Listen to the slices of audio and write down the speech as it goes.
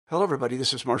Hello, everybody.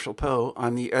 This is Marshall Poe.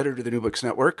 I'm the editor of the New Books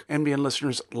Network. NBN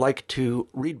listeners like to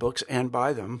read books and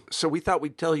buy them. So we thought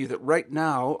we'd tell you that right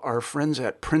now, our friends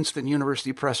at Princeton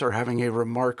University Press are having a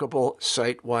remarkable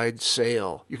site-wide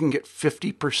sale. You can get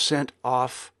 50%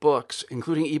 off books,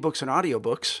 including ebooks and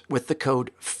audiobooks, with the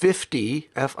code 50,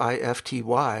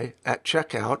 F-I-F-T-Y, at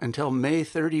checkout until May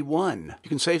 31. You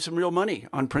can save some real money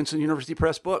on Princeton University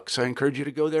Press books. I encourage you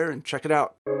to go there and check it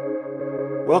out.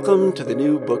 Welcome to the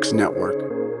New Books Network.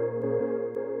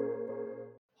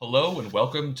 Hello and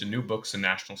welcome to New Books in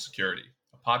National Security,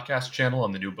 a podcast channel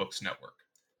on the New Books Network.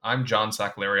 I'm John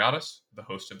Sacklariadis, the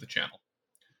host of the channel.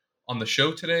 On the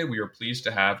show today, we are pleased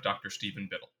to have Dr. Stephen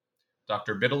Biddle.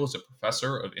 Dr. Biddle is a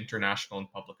professor of international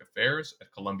and public affairs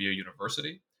at Columbia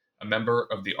University, a member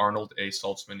of the Arnold A.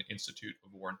 Saltzman Institute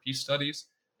of War and Peace Studies,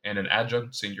 and an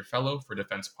adjunct senior fellow for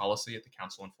defense policy at the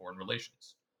Council on Foreign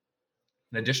Relations.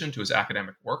 In addition to his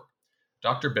academic work,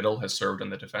 Dr. Biddle has served on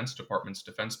the Defense Department's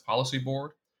Defense Policy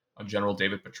Board, on General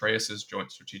David Petraeus'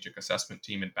 Joint Strategic Assessment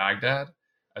Team in Baghdad,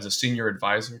 as a senior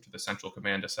advisor to the Central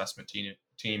Command Assessment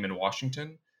Team in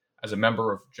Washington, as a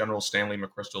member of General Stanley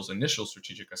McChrystal's initial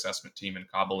Strategic Assessment Team in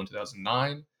Kabul in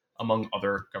 2009, among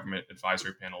other government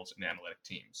advisory panels and analytic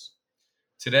teams.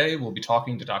 Today, we'll be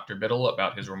talking to Dr. Biddle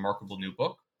about his remarkable new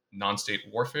book, Non-State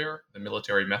Warfare, The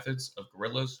Military Methods of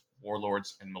Guerrillas,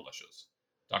 Warlords, and Militias.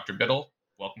 Dr. Biddle,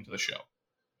 welcome to the show.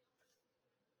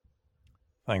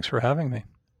 Thanks for having me.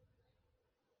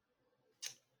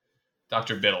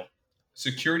 Dr. Biddle,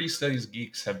 security studies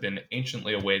geeks have been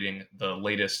anciently awaiting the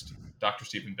latest Dr.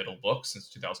 Stephen Biddle book since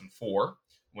 2004,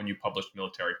 when you published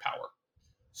Military Power.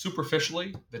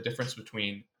 Superficially, the difference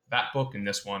between that book and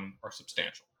this one are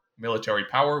substantial. Military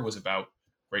Power was about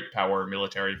great power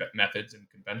military methods in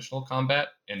conventional combat,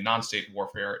 and non-state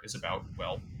warfare is about,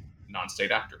 well,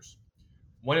 non-state actors.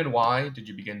 When and why did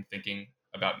you begin thinking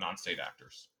about non-state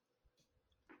actors?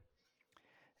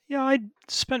 Yeah, I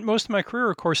spent most of my career,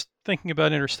 of course, thinking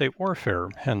about interstate warfare,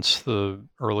 hence the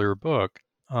earlier book.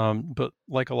 But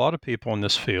like a lot of people in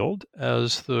this field,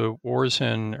 as the wars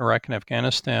in Iraq and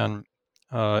Afghanistan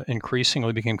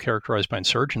increasingly became characterized by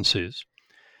insurgencies,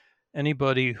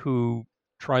 anybody who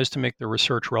tries to make their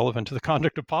research relevant to the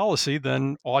conduct of policy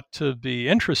then ought to be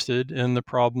interested in the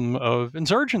problem of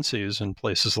insurgencies in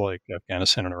places like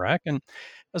Afghanistan and Iraq. And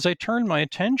as I turned my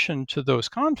attention to those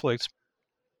conflicts,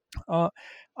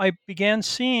 I began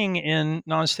seeing in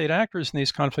non-state actors in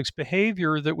these conflicts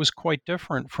behavior that was quite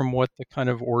different from what the kind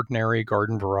of ordinary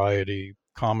garden variety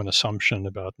common assumption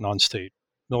about non-state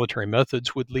military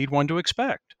methods would lead one to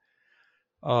expect.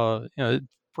 For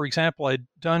example, I'd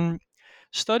done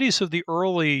studies of the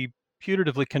early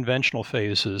putatively conventional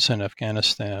phases in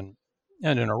Afghanistan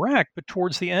and in Iraq, but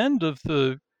towards the end of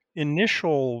the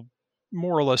initial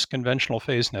more or less conventional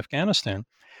phase in Afghanistan,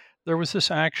 there was this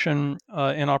action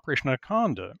in Operation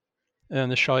Anaconda in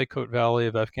the Shahikot Valley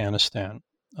of Afghanistan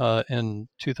in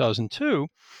 2002,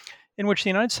 in which the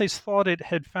United States thought it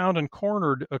had found and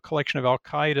cornered a collection of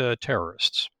al-Qaeda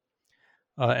terrorists.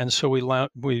 And so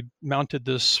we mounted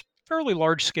this fairly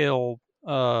large-scale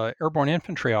airborne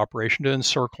infantry operation to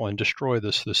encircle and destroy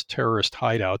this terrorist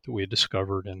hideout that we had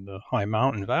discovered in the high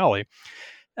mountain valley.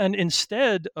 And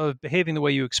instead of behaving the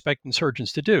way you expect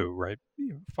insurgents to do, right,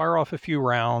 fire off a few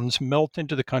rounds, melt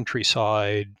into the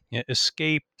countryside,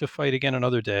 escape to fight again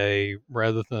another day,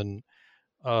 rather than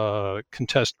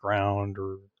contest ground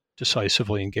or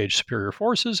decisively engage superior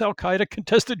forces, Al-Qaeda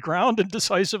contested ground and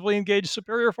decisively engaged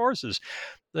superior forces.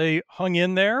 They hung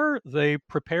in there, they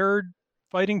prepared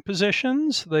fighting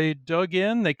positions, they dug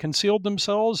in, they concealed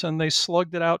themselves, and they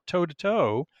slugged it out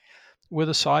toe-to-toe with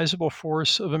a sizable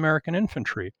force of American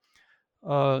infantry,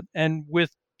 and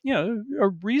with a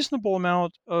reasonable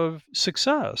amount of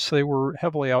success. They were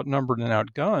heavily outnumbered and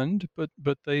outgunned,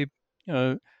 but they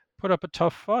put up a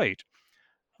tough fight,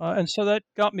 and so that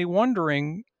got me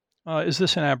wondering: is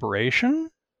this an aberration?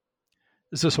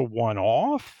 Is this a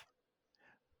one-off?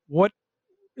 What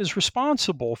is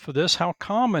responsible for this? How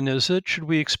common is it? Should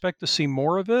we expect to see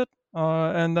more of it?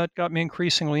 And that got me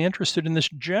increasingly interested in this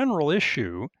general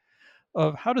issue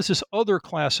of how does this other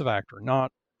class of actor,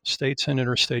 not states in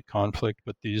interstate conflict,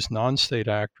 but these non-state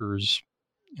actors,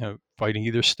 fighting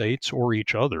either states or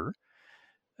each other,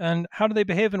 and how do they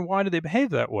behave and why do they behave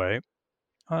that way?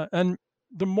 And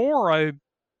the more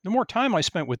time I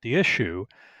spent with the issue,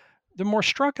 the more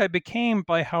struck I became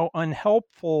by how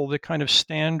unhelpful the kind of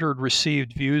standard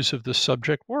received views of the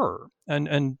subject were,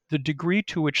 and the degree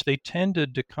to which they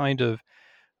tended to kind of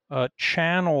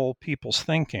channel people's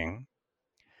thinking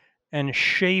and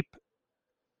shape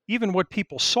even what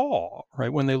people saw,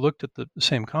 right, when they looked at the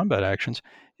same combat actions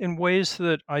in ways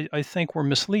that I think were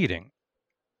misleading.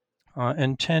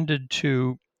 and tended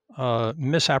to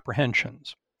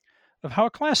misapprehensions of how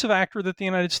a class of actor that the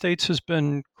United States has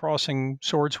been crossing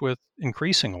swords with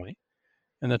increasingly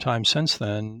in the time since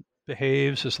then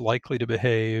behaves, is likely to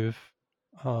behave,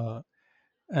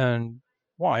 and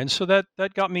why. And so that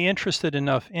got me interested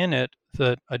enough in it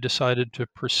that I decided to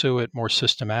pursue it more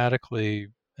systematically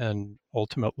and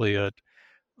ultimately at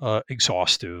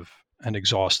exhaustive and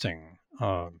exhausting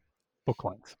book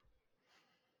length.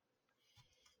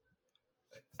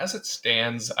 As it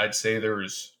stands, I'd say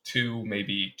there's two,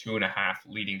 maybe two and a half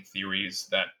leading theories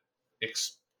that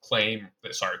explain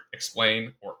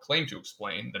or claim to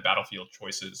explain the battlefield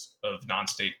choices of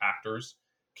non-state actors.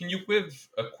 Can you give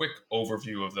a quick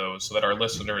overview of those so that our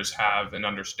listeners have an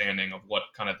understanding of what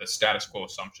kind of the status quo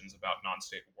assumptions about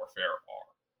non-state warfare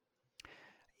are?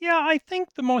 Yeah, I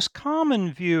think the most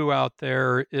common view out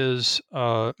there is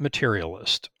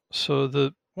materialist.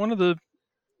 So one of the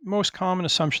most common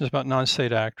assumptions about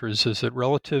non-state actors is that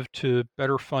relative to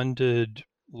better funded,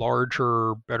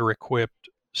 larger, better equipped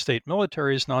state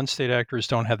militaries, non-state actors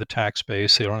don't have the tax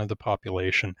base, they don't have the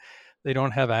population, they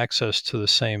don't have access to the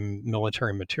same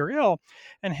military materiel,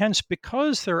 and hence,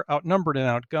 because they're outnumbered and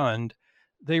outgunned,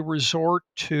 they resort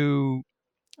to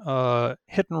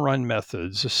hit and run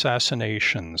methods,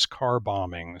 assassinations, car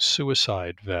bombing,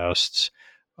 suicide vests,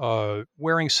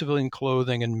 wearing civilian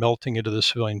clothing and melting into the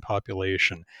civilian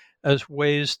population as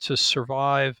ways to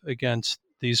survive against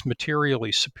these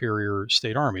materially superior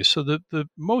state armies. So the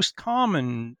most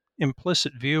common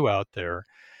implicit view out there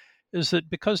is that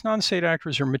because non-state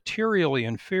actors are materially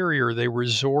inferior, they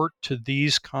resort to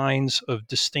these kinds of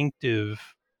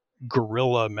distinctive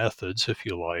guerrilla methods, if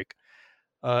you like,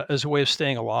 as a way of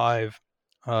staying alive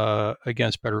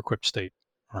against better equipped state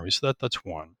armies. So that's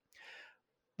one.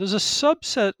 There's a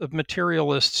subset of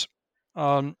materialists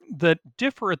that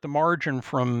differ at the margin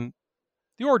from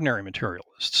the ordinary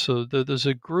materialists. So there's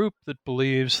a group that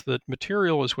believes that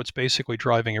material is what's basically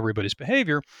driving everybody's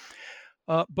behavior,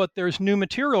 but there's new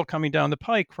material coming down the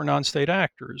pike for non-state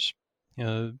actors,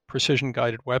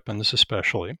 precision-guided weapons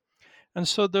especially. And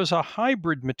so there's a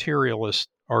hybrid materialist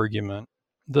argument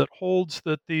that holds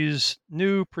that these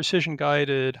new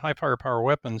precision-guided high firepower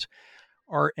weapons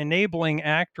are enabling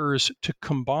actors to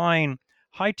combine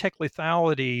high-tech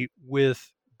lethality with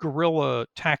guerrilla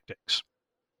tactics.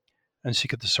 And so you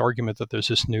get this argument that there's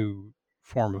this new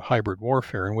form of hybrid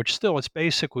warfare in which still it's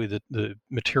basically the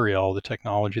material, the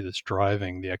technology that's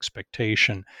driving the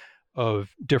expectation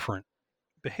of different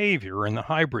behavior. In the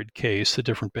hybrid case, the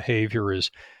different behavior is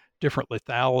different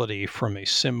lethality from a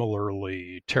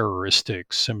similarly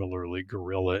terroristic, similarly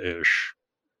guerrilla-ish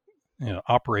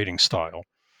operating style.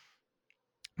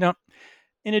 Now,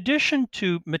 in addition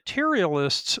to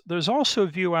materialists, there's also a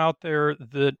view out there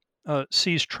that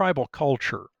sees tribal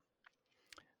culture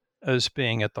as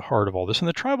being at the heart of all this. And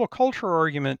the tribal culture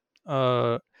argument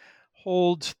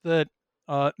holds that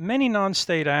many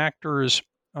non-state actors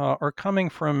are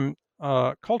coming from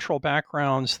cultural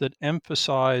backgrounds that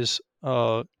emphasize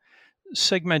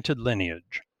segmented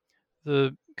lineage.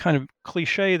 The kind of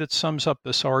cliche that sums up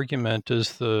this argument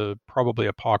is the probably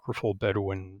apocryphal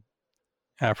Bedouin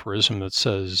aphorism that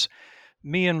says,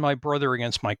 me and my brother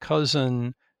against my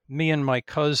cousin, me and my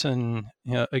cousin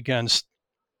against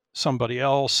somebody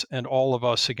else, and all of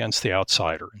us against the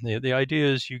outsider. The idea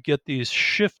is you get these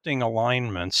shifting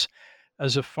alignments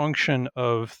as a function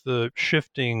of the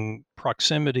shifting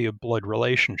proximity of blood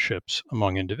relationships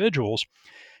among individuals.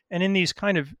 And in these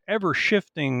kind of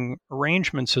ever-shifting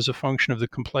arrangements as a function of the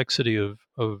complexity of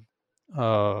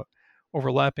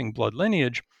overlapping blood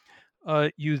lineage,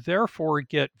 you therefore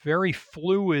get very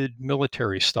fluid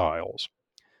military styles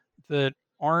that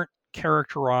aren't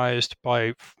characterized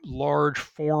by large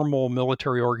formal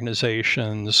military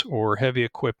organizations or heavy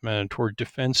equipment or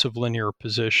defensive linear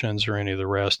positions or any of the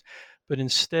rest, but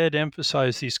instead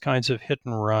emphasize these kinds of hit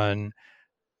and run,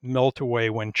 melt away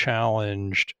when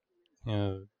challenged,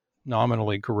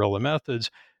 nominally guerrilla methods,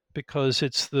 because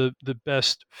it's the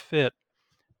best fit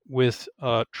with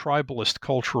tribalist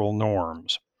cultural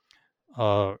norms.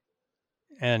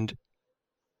 And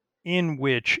in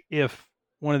which if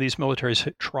one of these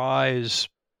militaries tries,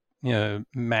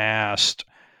 massed,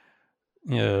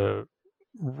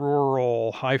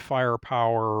 rural, high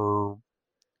firepower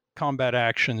combat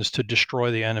actions to destroy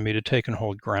the enemy, to take and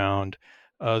hold ground,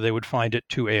 they would find it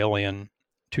too alien,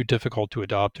 too difficult to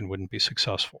adopt, and wouldn't be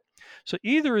successful. So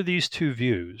either of these two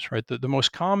views, right, the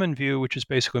most common view, which is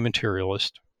basically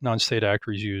materialist, non-state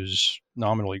actors use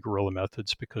nominally guerrilla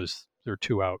methods because they're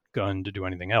too outgunned to do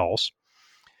anything else,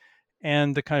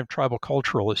 and the kind of tribal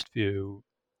culturalist view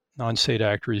non-state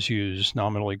actors use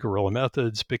nominally guerrilla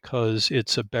methods because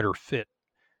it's a better fit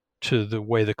to the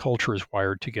way the culture is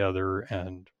wired together,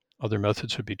 and other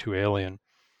methods would be too alien.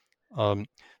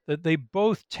 That they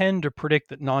both tend to predict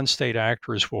that non-state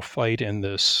actors will fight in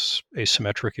this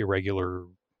asymmetric, irregular,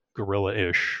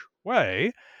 guerrilla-ish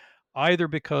way, either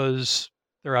because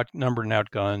they're outnumbered and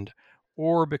outgunned,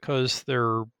 or because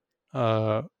they're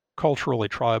culturally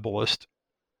tribalist.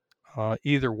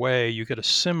 Either way, you get a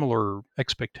similar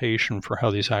expectation for how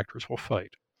these actors will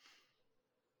fight.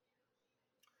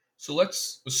 So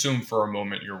let's assume for a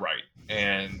moment you're right,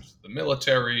 and the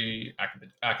military,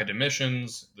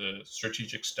 academicians, the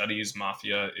strategic studies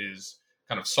mafia is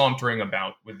kind of sauntering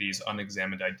about with these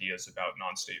unexamined ideas about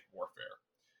non-state warfare.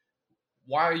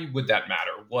 Why would that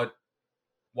matter?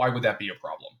 Why would that be a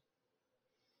problem?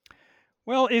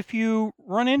 Well, if you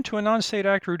run into a non-state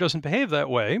actor who doesn't behave that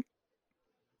way,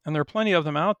 and there are plenty of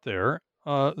them out there,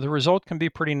 the result can be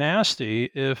pretty nasty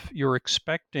if you're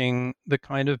expecting the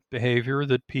kind of behavior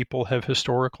that people have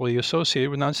historically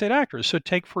associated with non-state actors. So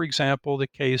take, for example, the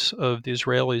case of the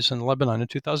Israelis in Lebanon in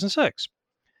 2006.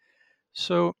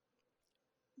 So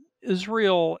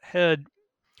Israel had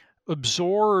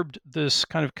absorbed this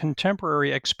kind of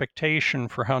contemporary expectation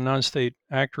for how non-state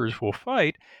actors will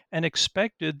fight, and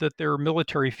expected that their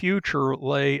military future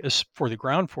lay, for the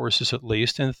ground forces at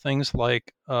least, in things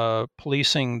like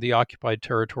policing the occupied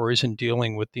territories and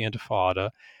dealing with the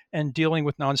Intifada and dealing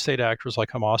with non-state actors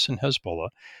like Hamas and Hezbollah.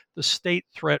 The state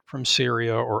threat from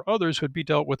Syria or others would be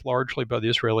dealt with largely by the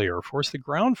Israeli Air Force. The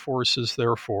ground forces,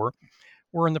 therefore,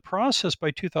 were in the process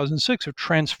by 2006 of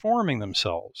transforming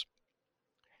themselves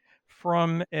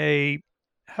from a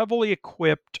heavily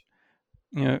equipped,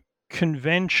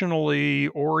 conventionally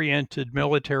oriented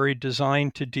military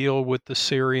designed to deal with the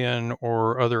Syrian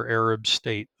or other Arab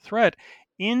state threat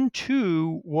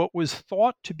into what was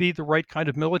thought to be the right kind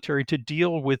of military to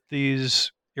deal with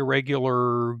these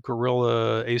irregular,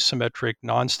 guerrilla, asymmetric,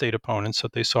 non-state opponents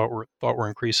that they thought were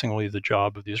increasingly the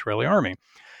job of the Israeli army.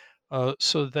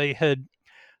 So they had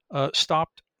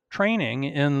stopped training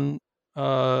in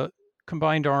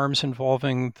combined arms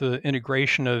involving the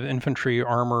integration of infantry,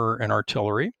 armor, and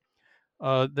artillery.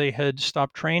 They had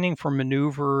stopped training for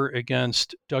maneuver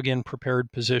against dug-in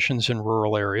prepared positions in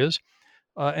rural areas.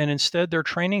 And instead, their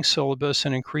training syllabus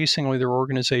and increasingly their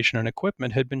organization and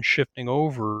equipment had been shifting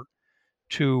over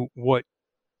to what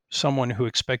someone who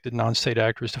expected non-state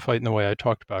actors to fight in the way I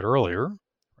talked about earlier,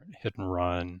 hit and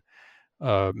run,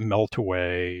 melt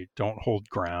away, don't hold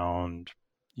ground,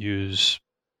 use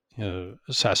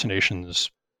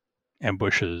assassinations,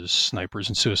 ambushes, snipers,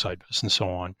 and suicide vests, and so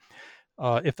on.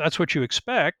 If that's what you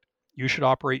expect, you should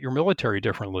operate your military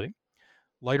differently.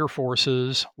 Lighter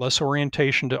forces, less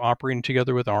orientation to operating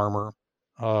together with armor,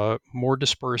 more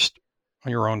dispersed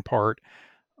on your own part,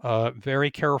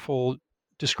 very careful,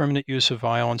 discriminate use of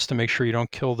violence to make sure you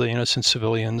don't kill the innocent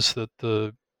civilians that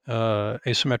the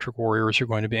asymmetric warriors are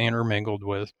going to be intermingled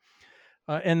with.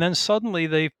 And then suddenly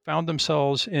they found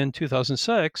themselves in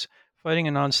 2006 fighting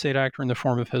a non-state actor in the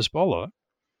form of Hezbollah,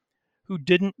 who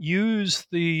didn't use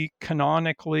the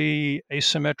canonically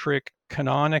asymmetric,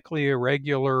 canonically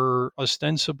irregular,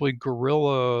 ostensibly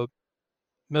guerrilla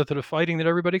method of fighting that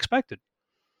everybody expected.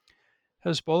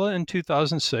 Hezbollah in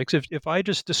 2006, if I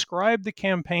just described the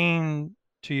campaign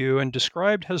to you and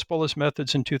described Hezbollah's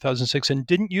methods in 2006 and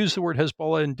didn't use the word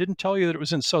Hezbollah and didn't tell you that it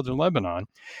was in southern Lebanon,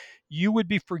 you would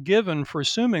be forgiven for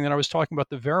assuming that I was talking about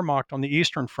the Wehrmacht on the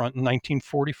Eastern Front in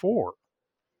 1944.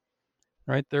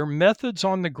 Right? Their methods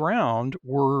on the ground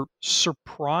were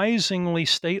surprisingly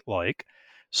state-like,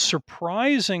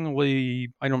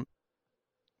 surprisingly, I don't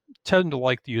tend to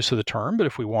like the use of the term, but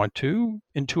if we want to,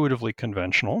 intuitively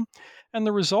conventional. And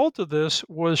the result of this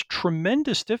was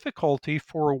tremendous difficulty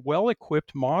for a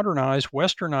well-equipped, modernized,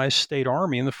 westernized state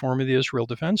army in the form of the Israel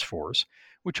Defense Force,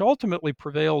 which ultimately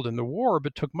prevailed in the war,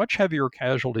 but took much heavier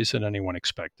casualties than anyone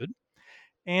expected,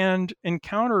 and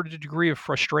encountered a degree of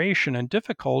frustration and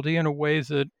difficulty in a way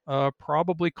that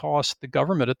probably cost the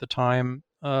government at the time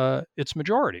its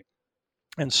majority,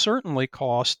 and certainly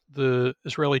cost the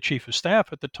Israeli chief of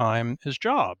staff at the time his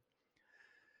job.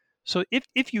 So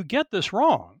if you get this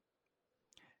wrong,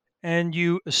 and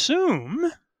you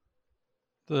assume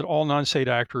that all non-state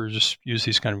actors use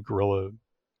these kind of guerrilla,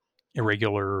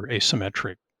 irregular,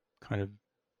 asymmetric, kind of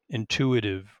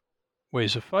intuitive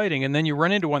ways of fighting, and then you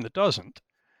run into one that doesn't,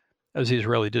 as the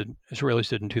Israelis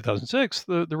did in 2006,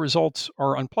 the results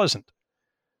are unpleasant.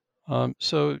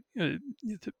 So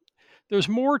there's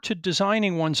more to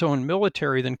designing one's own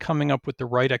military than coming up with the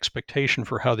right expectation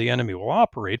for how the enemy will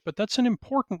operate, but that's an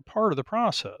important part of the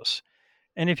process.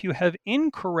 And if you have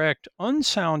incorrect,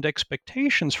 unsound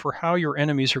expectations for how your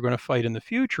enemies are going to fight in the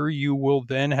future, you will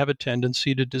then have a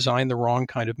tendency to design the wrong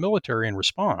kind of military in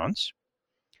response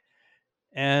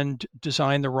and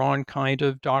design the wrong kind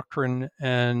of doctrine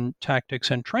and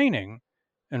tactics and training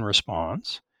in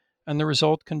response. And the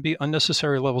result can be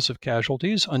unnecessary levels of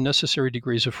casualties, unnecessary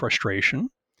degrees of frustration,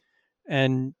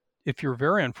 and if you're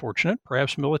very unfortunate,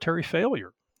 perhaps military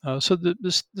failure. So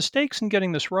the stakes in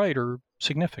getting this right are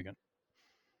significant.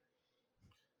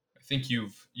 I think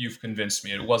you've convinced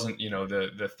me. It wasn't,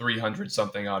 the 300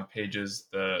 something odd pages,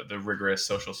 the rigorous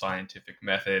social scientific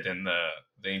method, and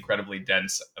the incredibly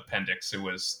dense appendix. It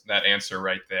was that answer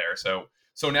right there. So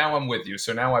now I'm with you.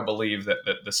 So now I believe that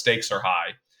the stakes are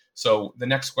high. So the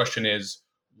next question is,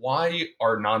 why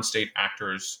are non-state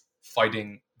actors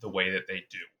fighting the way that they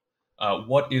do?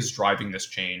 What is driving this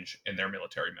change in their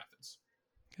military methods?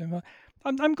 Okay, well,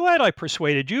 I'm glad I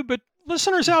persuaded you, but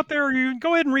listeners out there, you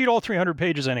go ahead and read all 300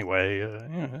 pages anyway.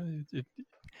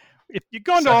 If you've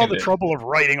gone to all the trouble of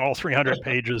writing all 300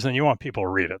 pages, then you want people to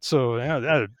read it.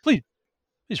 So please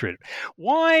read it.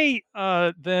 Why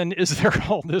then is there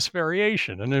all this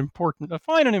variation? A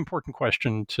fine and important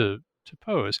question to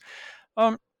pose.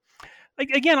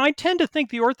 Again, I tend to think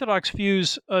the orthodox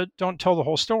views don't tell the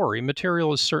whole story.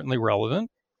 Material is certainly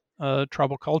relevant.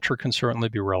 Tribal culture can certainly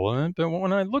be relevant. But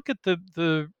when I look at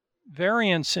the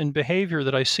variance in behavior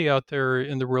that I see out there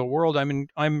in the real world,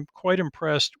 I'm quite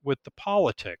impressed with the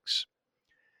politics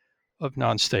of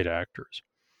non-state actors,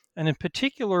 and in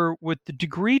particular with the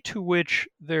degree to which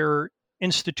they're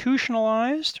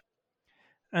institutionalized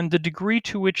and the degree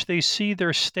to which they see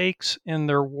their stakes in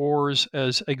their wars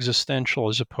as existential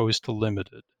as opposed to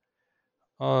limited.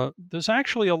 There's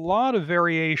actually a lot of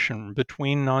variation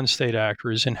between non-state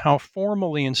actors in how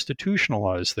formally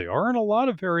institutionalized they are, and a lot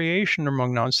of variation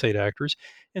among non-state actors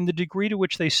in the degree to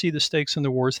which they see the stakes in the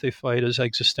wars they fight as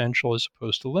existential as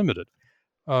opposed to limited.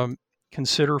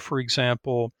 Consider, for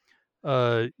example,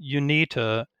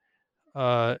 UNITA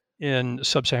in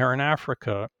sub-Saharan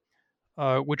Africa,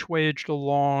 which waged a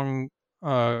long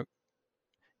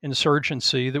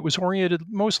insurgency that was oriented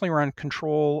mostly around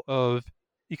control of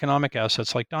economic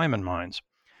assets like diamond mines.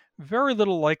 Very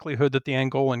little likelihood that the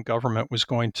Angolan government was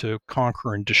going to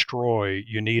conquer and destroy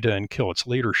UNITA and kill its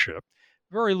leadership.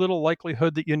 Very little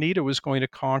likelihood that UNITA was going to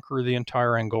conquer the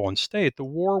entire Angolan state. The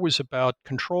war was about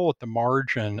control at the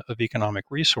margin of economic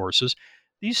resources.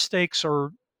 These stakes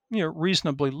are,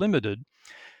 reasonably limited.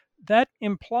 That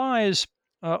implies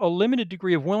a limited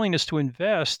degree of willingness to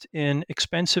invest in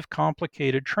expensive,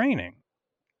 complicated training.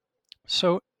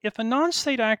 So if a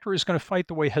non-state actor is going to fight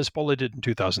the way Hezbollah did in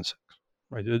 2006,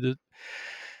 right,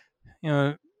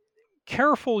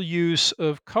 careful use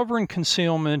of cover and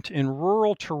concealment in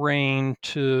rural terrain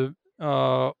to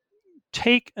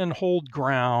take and hold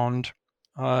ground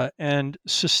and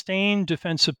sustain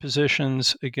defensive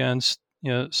positions against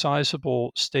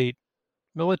sizable state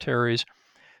militaries,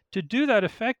 to do that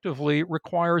effectively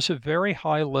requires a very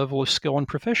high level of skill and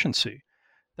proficiency.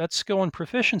 That skill and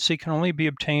proficiency can only be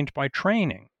obtained by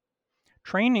training.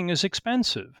 Training is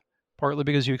expensive, partly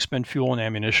because you expend fuel and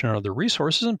ammunition and other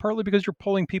resources, and partly because you're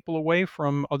pulling people away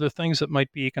from other things that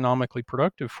might be economically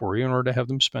productive for you in order to have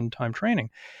them spend time training.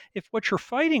 If what you're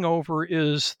fighting over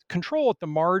is control at the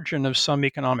margin of some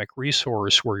economic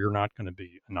resource where you're not going to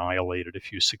be annihilated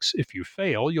if you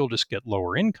fail, you'll just get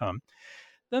lower income,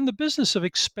 then the business of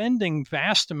expending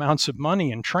vast amounts of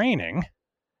money in training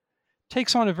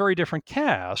takes on a very different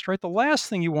cast, right? The last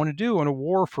thing you want to do in a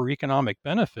war for economic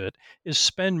benefit is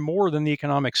spend more than the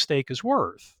economic stake is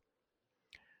worth.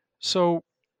 So,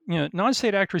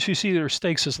 non-state actors who see their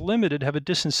stakes as limited have a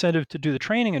disincentive to do the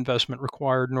training investment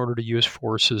required in order to use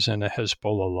forces in a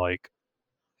Hezbollah-like,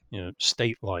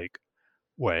 state-like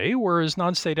way, whereas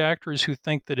non-state actors who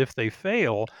think that if they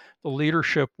fail, the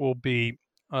leadership will be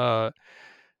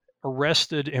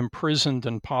arrested, imprisoned,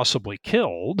 and possibly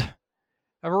killed,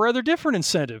 have a rather different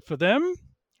incentive. For them,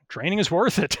 training is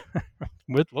worth it.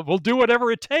 We'll do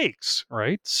whatever it takes,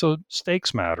 right? So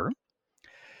stakes matter.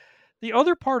 The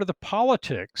other part of the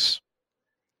politics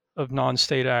of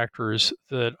non-state actors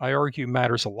that I argue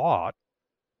matters a lot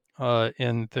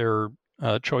in their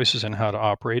choices in how to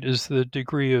operate is the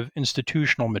degree of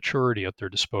institutional maturity at their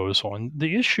disposal. And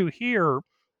the issue here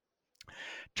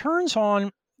turns on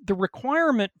the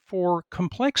requirement for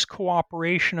complex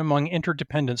cooperation among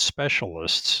interdependent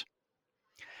specialists.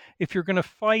 If you're going to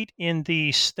fight in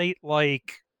the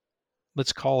state-like,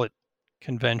 let's call it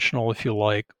conventional, if you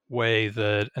like, way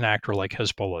that an actor like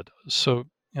Hezbollah does. So,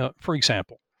 for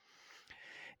example,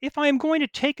 if I am going to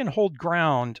take and hold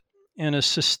ground in a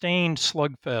sustained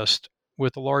slugfest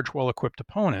with a large, well-equipped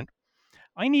opponent,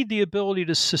 I need the ability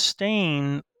to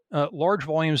sustain large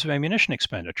volumes of ammunition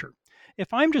expenditure.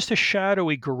 If I'm just a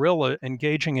shadowy guerrilla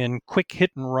engaging in quick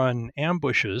hit and run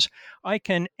ambushes, I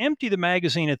can empty the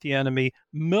magazine at the enemy,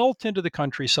 melt into the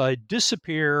countryside,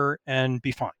 disappear, and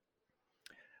be fine.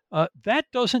 That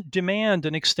doesn't demand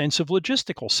an extensive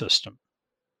logistical system.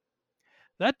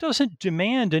 That doesn't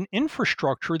demand an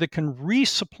infrastructure that can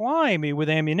resupply me with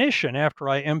ammunition after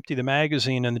I empty the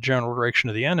magazine in the general direction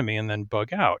of the enemy and then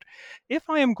bug out. If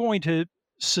I am going to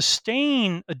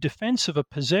sustain a defense of a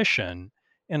position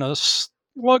in a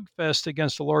slugfest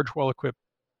against a large, well-equipped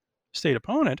state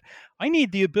opponent, I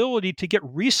need the ability to get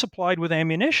resupplied with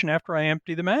ammunition after I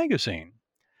empty the magazine.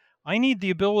 I need the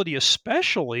ability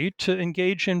especially to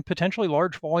engage in potentially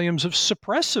large volumes of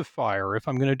suppressive fire if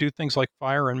I'm going to do things like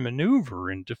fire and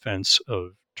maneuver in defense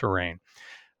of terrain.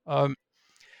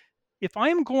 If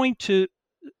I'm going to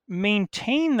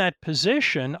maintain that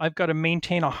position, I've got to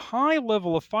maintain a high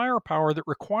level of firepower that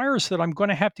requires that I'm going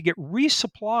to have to get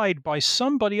resupplied by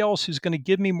somebody else who's going to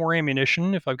give me more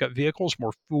ammunition. If I've got vehicles,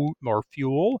 more food, more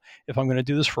fuel. If I'm going to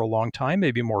do this for a long time,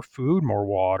 maybe more food, more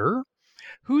water.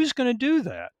 Who's going to do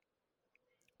that?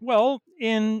 Well,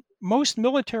 in most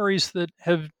militaries that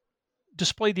have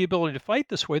displayed the ability to fight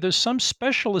this way, there's some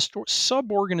specialist or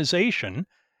sub-organization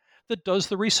that does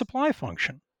the resupply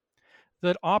function,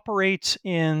 that operates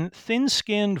in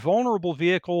thin-skinned, vulnerable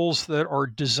vehicles that are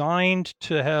designed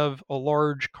to have a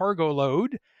large cargo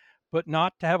load, but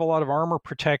not to have a lot of armor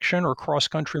protection or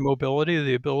cross-country mobility, or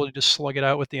the ability to slug it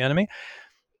out with the enemy.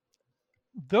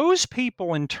 Those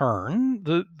people, in turn,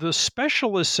 the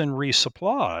specialists in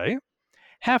resupply,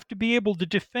 have to be able to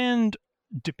depend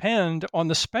on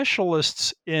the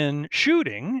specialists in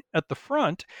shooting at the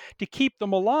front to keep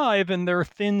them alive in their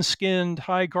thin-skinned,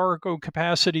 high cargo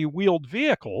capacity wheeled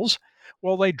vehicles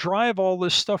while they drive all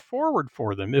this stuff forward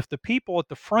for them. If the people at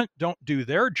the front don't do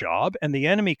their job and the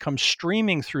enemy comes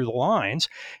streaming through the lines,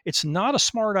 it's not a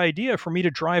smart idea for me to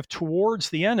drive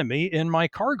towards the enemy in my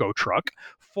cargo truck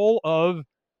full of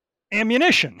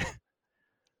ammunition.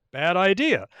 Bad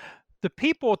idea. The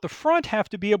people at the front have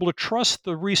to be able to trust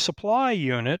the resupply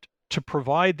unit to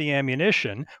provide the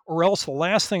ammunition, or else the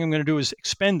last thing I'm going to do is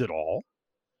expend it all.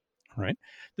 Right?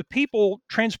 The people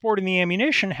transporting the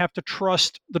ammunition have to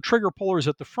trust the trigger pullers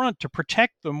at the front to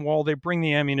protect them while they bring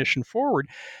the ammunition forward.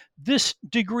 This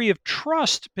degree of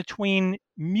trust between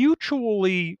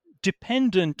mutually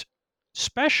dependent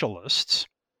specialists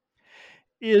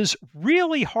is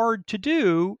really hard to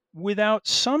do without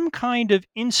some kind of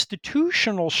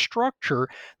institutional structure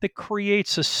that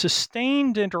creates a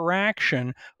sustained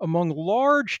interaction among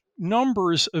large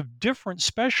numbers of different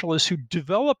specialists who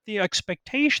develop the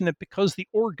expectation that because the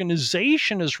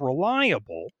organization is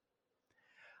reliable,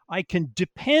 I can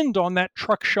depend on that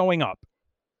truck showing up.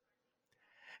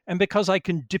 And because I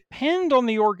can depend on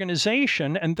the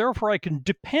organization and therefore I can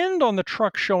depend on the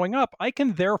truck showing up, I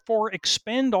can therefore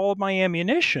expend all of my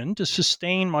ammunition to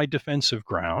sustain my defensive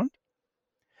ground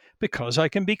because I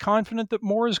can be confident that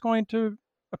more is going to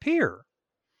appear.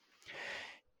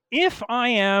 If I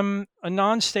am a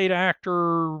non-state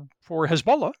actor for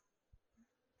Hezbollah,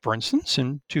 for instance,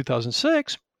 in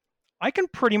 2006, I can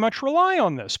pretty much rely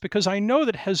on this because I know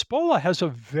that Hezbollah has a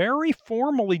very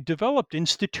formally developed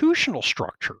institutional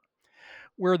structure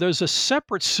where there's a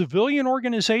separate civilian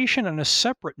organization and a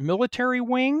separate military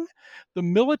wing. The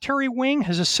military wing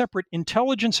has a separate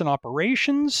intelligence and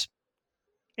operations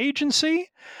agency.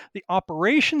 The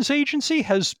operations agency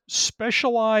has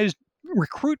specialized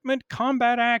recruitment,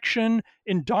 combat action,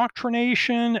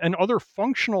 indoctrination, and other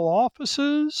functional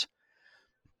offices.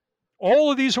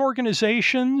 All of these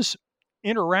organizations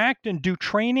interact and do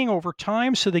training over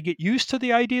time so they get used to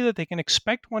the idea that they can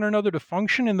expect one another to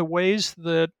function in the ways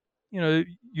that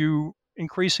you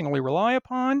increasingly rely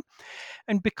upon.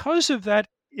 And because of that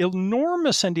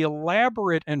enormous and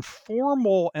elaborate and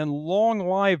formal and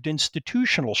long-lived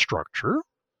institutional structure,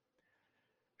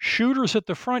 shooters at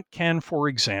the front can, for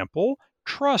example,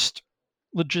 trust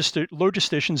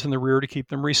logisticians in the rear to keep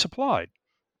them resupplied.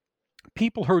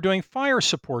 People who are doing fire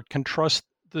support can trust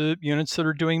the units that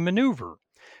are doing maneuver.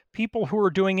 People who are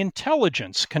doing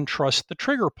intelligence can trust the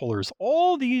trigger pullers.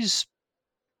 All these,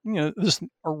 this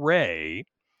array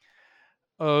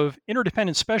of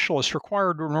interdependent specialists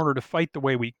required in order to fight the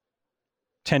way we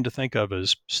tend to think of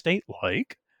as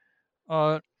state-like,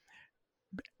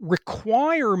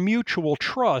 require mutual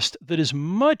trust that is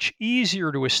much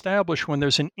easier to establish when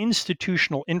there's an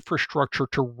institutional infrastructure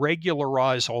to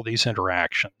regularize all these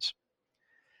interactions.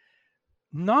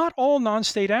 Not all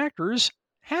non-state actors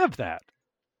have that.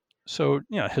 So,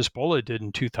 Hezbollah did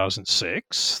in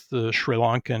 2006. The Sri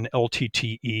Lankan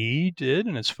LTTE did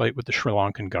in its fight with the Sri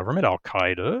Lankan government.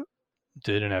 Al-Qaeda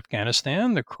did in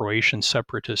Afghanistan. The Croatian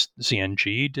separatist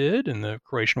ZNG did in the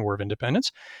Croatian War of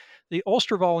Independence. The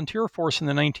Ulster Volunteer Force in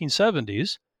the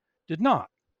 1970s did not.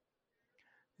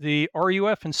 The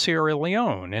RUF in Sierra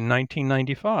Leone in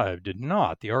 1995 did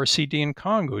not. The RCD in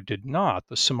Congo did not.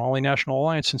 The Somali National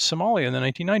Alliance in Somalia in the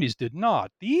 1990s did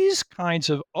not. These kinds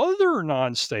of other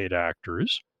non-state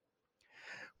actors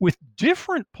with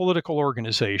different political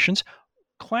organizations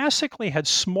classically had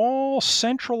small,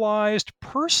 centralized,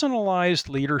 personalized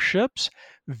leaderships,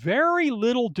 very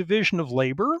little division of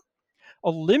labor, a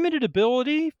limited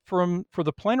ability for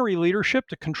the plenary leadership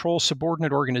to control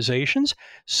subordinate organizations,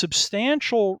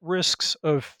 substantial risks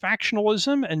of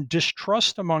factionalism and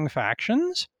distrust among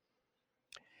factions.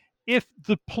 If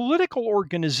the political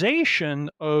organization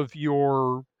of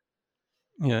your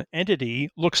entity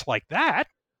looks like that,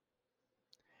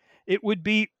 it would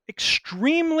be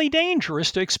extremely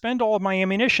dangerous to expend all of my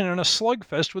ammunition in a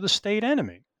slugfest with a state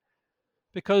enemy.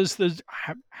 Because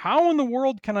how in the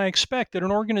world can I expect that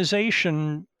an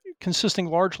organization consisting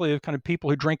largely of kind of people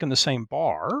who drink in the same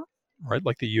bar, right,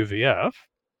 like the UVF,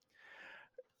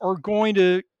 are going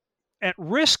to, at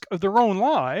risk of their own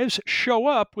lives, show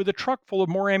up with a truck full of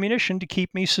more ammunition to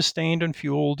keep me sustained and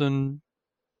fueled and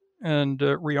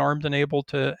rearmed and able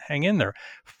to hang in there?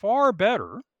 Far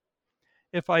better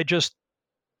if I just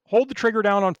hold the trigger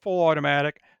down on full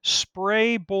automatic,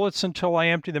 spray bullets until I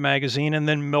empty the magazine, and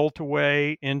then melt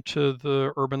away into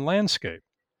the urban landscape.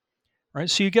 Right?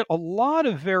 So you get a lot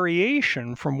of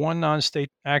variation from one non-state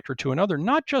actor to another,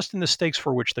 not just in the stakes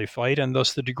for which they fight, and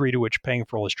thus the degree to which paying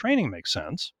for all his training makes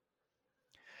sense,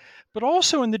 but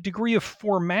also in the degree of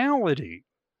formality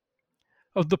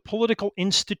of the political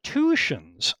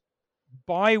institutions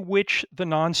by which the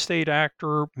non-state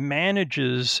actor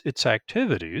manages its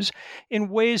activities in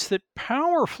ways that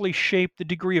powerfully shape the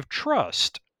degree of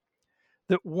trust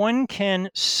that one can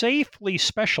safely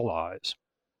specialize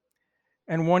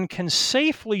and one can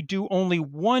safely do only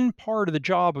one part of the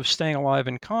job of staying alive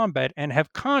in combat and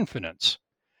have confidence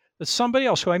that somebody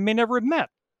else who I may never have met,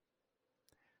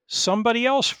 somebody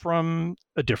else from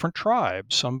a different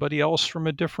tribe, somebody else from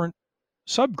a different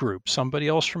subgroup, somebody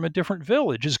else from a different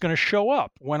village is going to show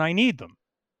up when I need them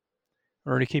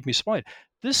in order to keep me supplied.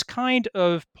 This kind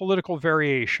of political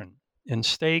variation in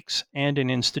stakes and in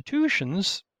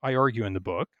institutions, I argue in the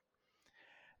book,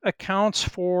 accounts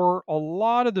for a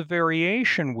lot of the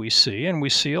variation we see, and we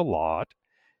see a lot,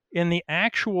 in the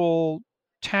actual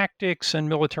tactics and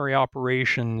military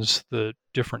operations that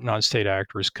different non-state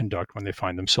actors conduct when they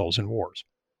find themselves in wars.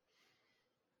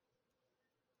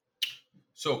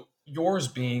 So yours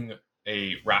being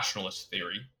a rationalist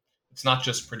theory, it's not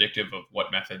just predictive of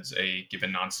what methods a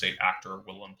given non-state actor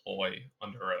will employ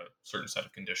under a certain set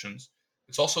of conditions.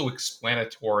 It's also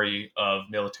explanatory of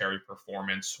military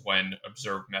performance when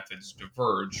observed methods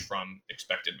diverge from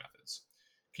expected methods.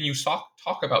 Can you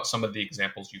talk about some of the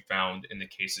examples you found in the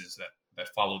cases that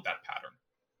followed that pattern?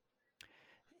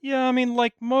 Yeah, I mean,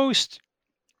 like most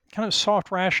kind of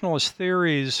soft rationalist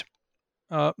theories,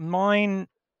 mine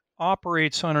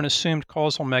operates on an assumed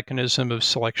causal mechanism of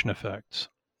selection effects,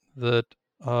 that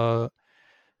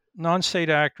non-state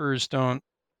actors don't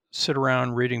sit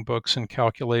around reading books and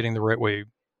calculating the right way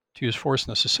to use force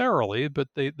necessarily, but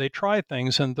they try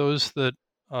things, and those that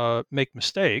make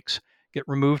mistakes get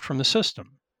removed from the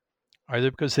system, either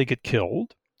because they get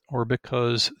killed or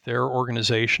because their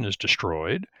organization is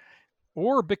destroyed,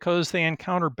 or because they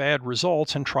encounter bad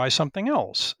results and try something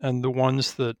else. And the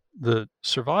ones that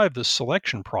survive this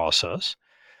selection process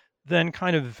then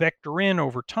kind of vector in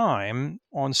over time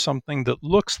on something that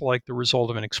looks like the result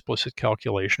of an explicit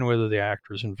calculation, whether the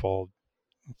actors involved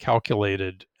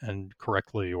calculated and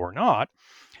correctly or not.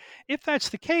 If that's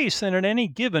the case, then at any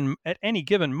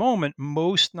given moment,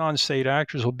 most non-state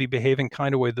actors will be behaving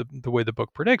kind of the way the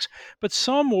book predicts, but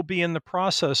some will be in the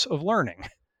process of learning.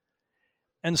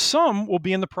 And some will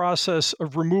be in the process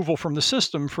of removal from the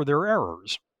system for their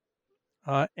errors.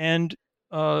 And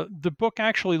the book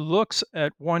actually looks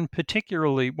at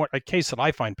a case that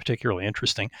I find particularly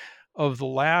interesting of the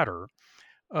latter.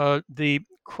 The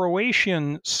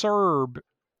Croatian Serb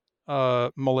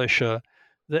militia,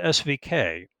 the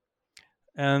SVK,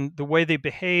 and the way they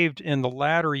behaved in the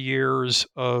latter years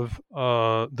of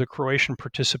the Croatian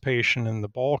participation in the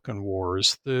Balkan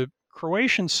Wars. The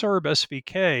Croatian Serb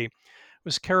SVK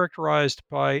was characterized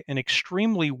by an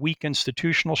extremely weak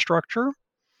institutional structure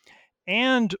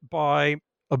and by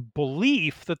a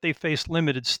belief that they faced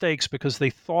limited stakes because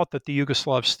they thought that the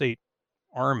Yugoslav state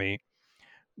army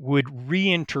would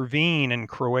re-intervene in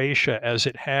Croatia as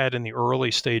it had in the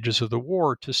early stages of the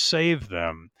war to save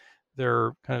them.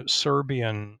 Their kind of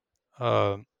Serbian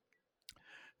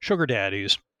sugar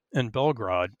daddies in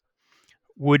Belgrade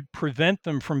would prevent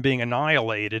them from being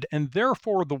annihilated, and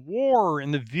therefore the war,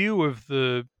 in the view of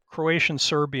the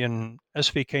Croatian-Serbian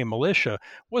SVK militia,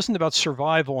 wasn't about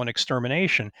survival and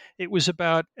extermination. It was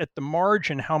about, at the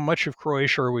margin, how much of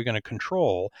Croatia are we going to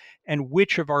control, and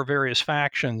which of our various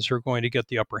factions are going to get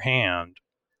the upper hand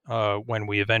when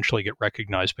we eventually get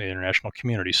recognized by the international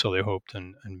community, so they hoped,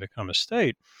 and become a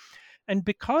state. And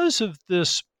because of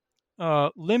this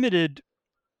limited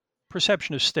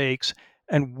perception of stakes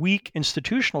and weak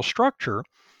institutional structure,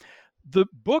 the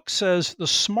book says the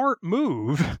smart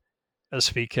move,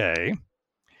 SVK,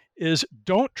 is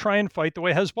don't try and fight the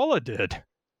way Hezbollah did.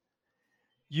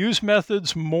 Use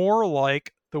methods more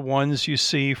like the ones you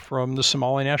see from the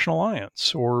Somali National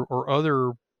Alliance or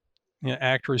other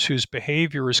actors whose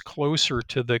behavior is closer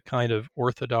to the kind of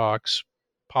orthodox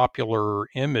popular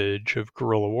image of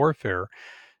guerrilla warfare.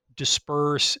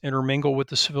 Disperse, intermingle with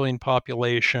the civilian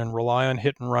population, rely on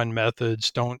hit-and-run methods,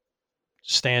 don't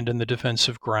stand in the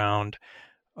defensive ground.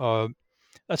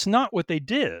 That's not what they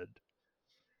did.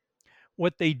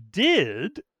 What they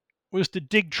did was to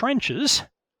dig trenches,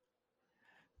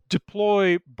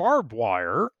 deploy barbed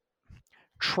wire,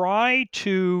 try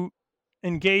to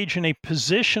engage in a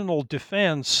positional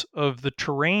defense of the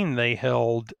terrain they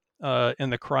held in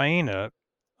the Krajina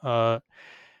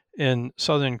in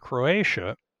southern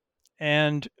Croatia,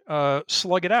 and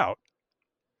slug it out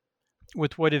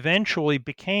with what eventually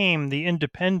became the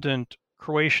independent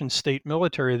Croatian state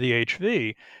military, the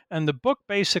HV. And the book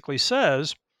basically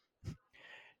says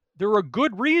there are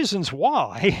good reasons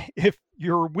why, if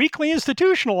you're weakly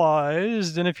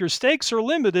institutionalized and if your stakes are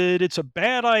limited, it's a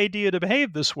bad idea to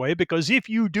behave this way, because if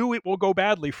you do, it will go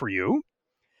badly for you.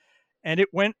 And it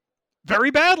went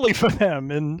very badly for them.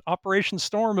 In Operation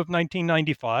Storm of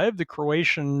 1995, the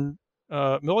Croatian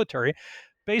military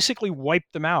basically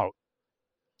wiped them out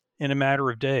in a matter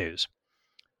of days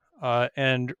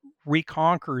and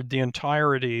reconquered the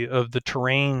entirety of the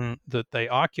terrain that they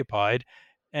occupied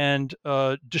and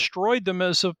destroyed them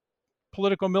as a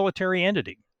political military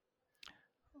entity.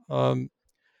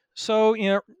 So,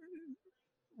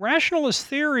 rationalist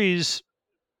theories,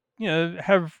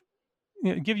 have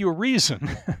give you a reason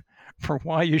for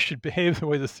why you should behave the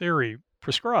way the theory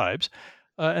prescribes.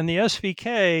 And the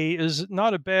SVK is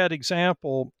not a bad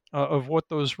example of what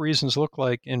those reasons look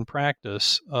like in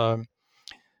practice. The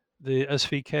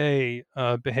SVK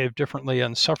behaved differently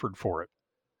and suffered for it.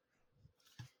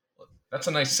 That's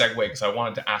a nice segue, because I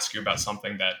wanted to ask you about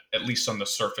something that, at least on the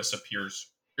surface, appears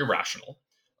irrational.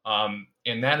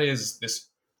 And that is this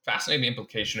fascinating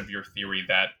implication of your theory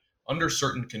that under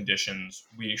certain conditions,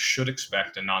 we should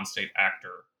expect a non-state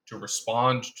actor to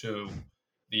respond to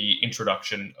the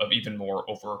introduction of even more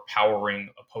overpowering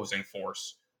opposing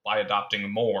force by adopting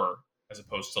more as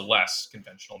opposed to less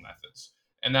conventional methods.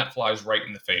 And that flies right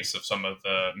in the face of some of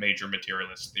the major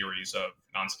materialist theories of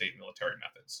non-state military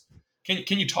methods.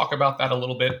 Can you talk about that a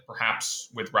little bit, perhaps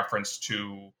with reference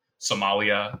to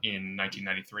Somalia in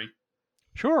 1993?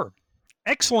 Sure.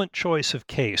 Excellent choice of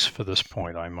case for this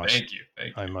point, I must Thank you.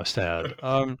 I must add.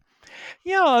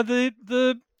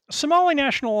 The Somali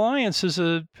National Alliance is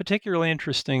a particularly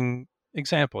interesting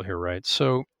example here, right?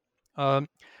 So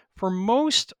for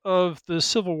most of the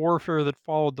civil warfare that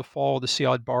followed the fall of the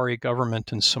Siad Barre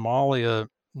government in Somalia,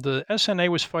 the SNA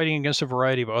was fighting against a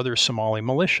variety of other Somali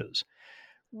militias.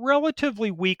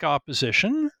 Relatively weak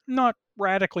opposition, not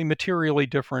radically materially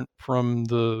different from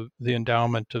the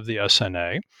endowment of the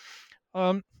SNA.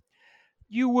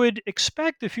 You would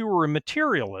expect, if you were a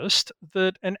materialist,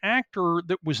 that an actor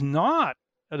that was not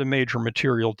at a major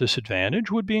material disadvantage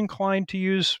would be inclined to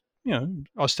use,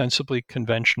 ostensibly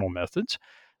conventional methods.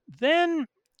 Then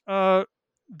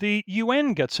the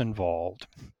UN gets involved.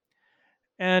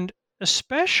 And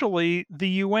especially the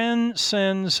UN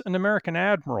sends an American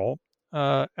admiral,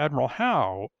 Admiral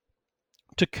Howe,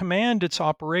 to command its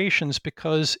operations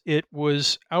because the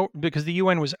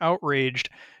UN was outraged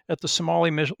at the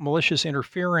Somali militia's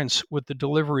interference with the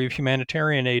delivery of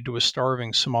humanitarian aid to a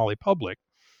starving Somali public.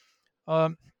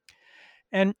 And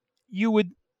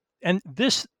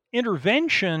this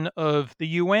intervention of the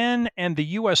UN and the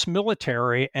U.S.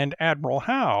 military and Admiral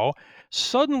Howe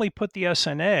suddenly put the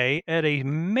SNA at a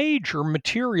major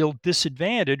material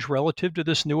disadvantage relative to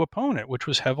this new opponent, which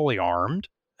was heavily armed,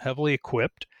 heavily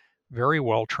equipped, very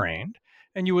well trained,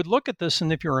 And you would look at this,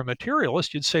 and if you're a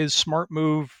materialist, you'd say the smart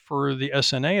move for the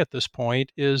SNA at this point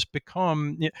is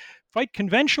fight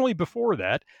conventionally before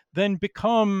that, then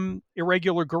become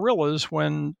irregular guerrillas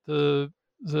when the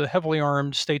heavily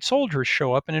armed state soldiers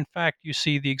show up. And in fact, you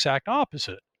see the exact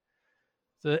opposite.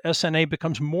 The SNA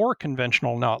becomes more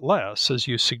conventional, not less, as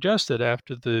you suggested,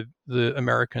 after the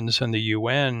Americans and the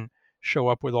UN show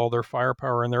up with all their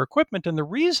firepower and their equipment. And the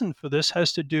reason for this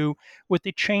has to do with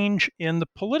the change in the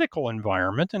political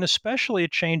environment, and especially a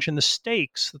change in the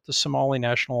stakes that the Somali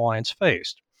National Alliance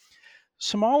faced.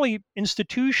 Somali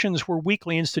institutions were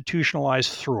weakly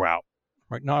institutionalized throughout,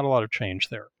 right? Not a lot of change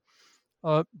there.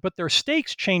 But their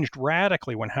stakes changed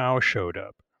radically when Howe showed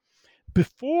up.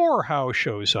 Before Howe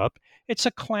shows up, it's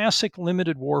a classic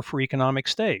limited war for economic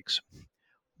stakes.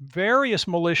 Various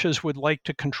militias would like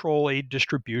to control aid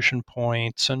distribution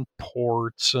points and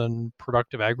ports and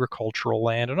productive agricultural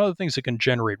land and other things that can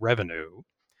generate revenue,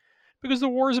 because the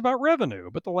war is about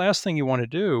revenue. But the last thing you want to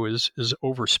do is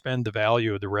overspend the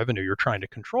value of the revenue you're trying to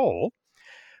control.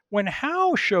 When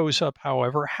Howe shows up,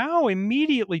 however, Howe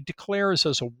immediately declares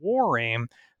as a war aim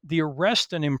the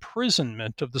arrest and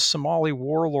imprisonment of the Somali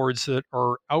warlords that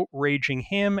are outraging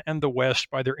him and the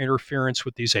West by their interference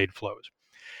with these aid flows.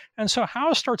 And so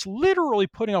Howe starts literally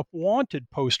putting up wanted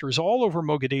posters all over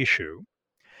Mogadishu,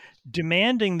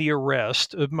 demanding the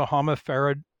arrest of Mohammed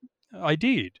Farad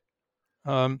Aidid.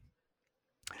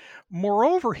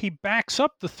 Moreover, he backs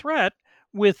up the threat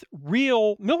with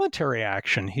real military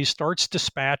action. He starts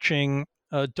dispatching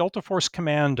Delta Force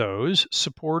commandos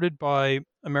supported by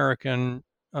American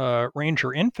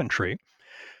Ranger infantry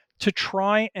to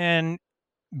try and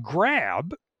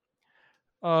grab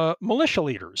militia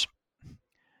leaders.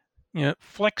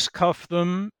 Flex cuff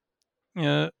them,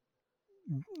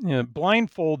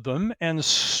 blindfold them, and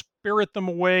spirit them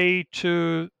away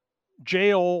to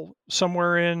jail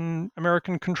somewhere in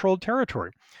American-controlled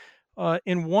territory.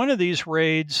 In one of these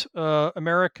raids,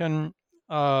 American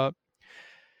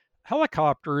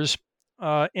helicopters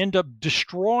end up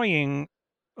destroying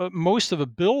most of a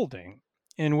building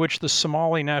in which the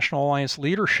Somali National Alliance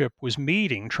leadership was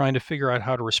meeting, trying to figure out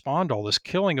how to respond to all this,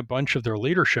 killing a bunch of their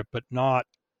leadership, but not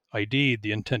Aidid,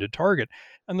 the intended target.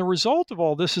 And the result of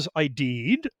all this is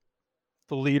Aidid,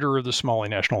 the leader of the Somali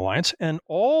National Alliance, and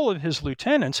all of his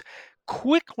lieutenants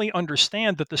quickly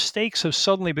understand that the stakes have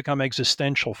suddenly become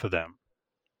existential for them.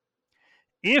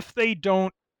 If they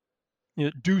don't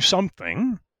do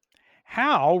something,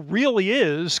 Howe really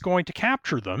is going to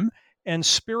capture them and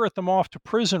spirit them off to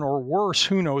prison, or worse,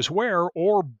 who knows where,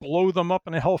 or blow them up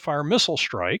in a Hellfire missile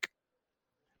strike.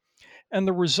 And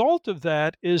the result of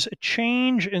that is a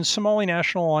change in Somali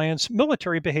National Alliance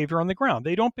military behavior on the ground.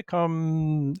 They don't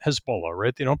become Hezbollah,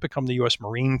 right? They don't become the U.S.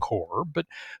 Marine Corps, but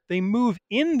they move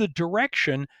in the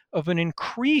direction of an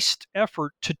increased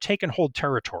effort to take and hold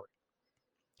territory,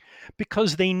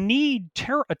 because they need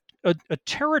a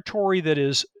territory that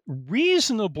is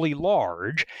reasonably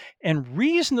large and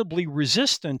reasonably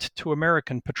resistant to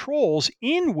American patrols,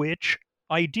 in which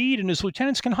Aidid and his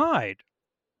lieutenants can hide.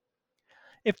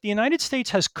 If the United States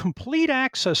has complete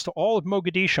access to all of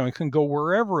Mogadishu and can go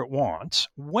wherever it wants,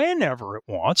 whenever it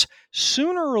wants,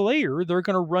 sooner or later they're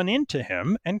going to run into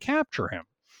him and capture him.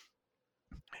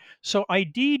 So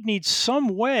Aidid needs some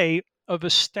way of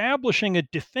establishing a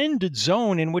defended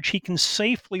zone in which he can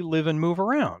safely live and move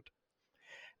around.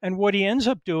 And what he ends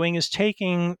up doing is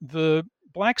taking the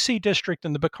Black Sea District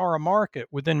and the Bakara Market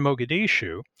within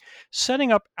Mogadishu,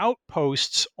 setting up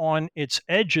outposts on its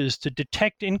edges to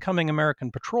detect incoming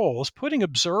American patrols, putting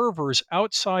observers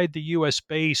outside the U.S.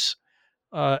 base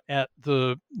at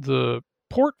the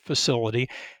port facility,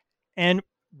 and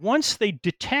once they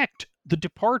detect the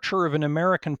departure of an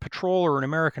American patrol or an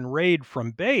American raid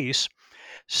from base,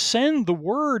 send the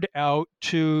word out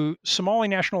to Somali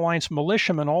National Alliance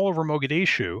militiamen all over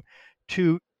Mogadishu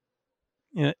to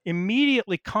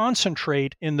immediately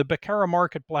concentrate in the Bakara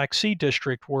Market Black Sea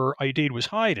District where Aidid was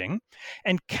hiding,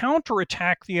 and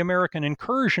counterattack the American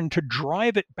incursion to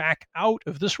drive it back out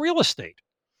of this real estate.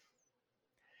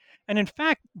 And in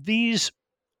fact, these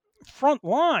front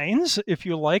lines, if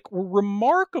you like, were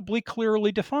remarkably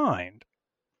clearly defined.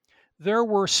 There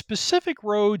were specific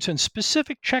roads and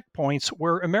specific checkpoints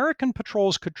where American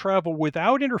patrols could travel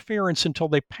without interference until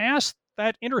they passed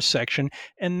that intersection,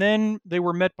 and then they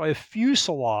were met by a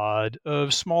fusillade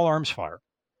of small arms fire.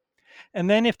 And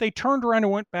then if they turned around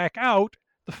and went back out,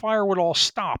 the fire would all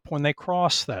stop when they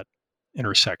crossed that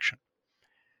intersection,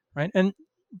 right? And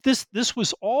this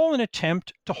was all an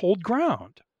attempt to hold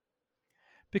ground,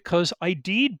 because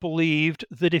Aidid believed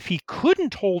that if he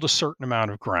couldn't hold a certain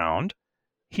amount of ground,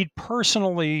 he'd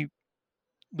personally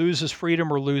loses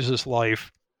freedom or loses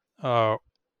life, or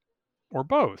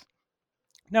both.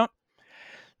 Now,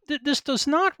 this does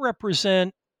not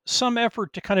represent some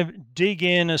effort to kind of dig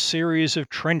in a series of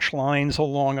trench lines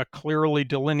along a clearly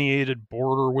delineated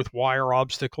border with wire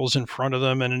obstacles in front of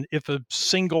them. And if a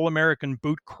single American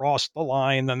boot crossed the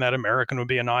line, then that American would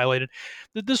be annihilated.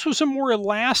 That this was a more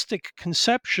elastic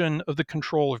conception of the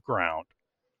control of ground.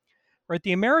 Right?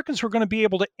 The Americans were going to be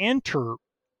able to enter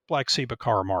Black Sea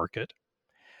Bakar Market,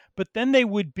 but then they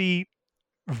would be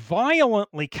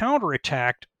violently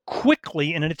counterattacked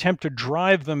quickly in an attempt to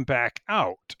drive them back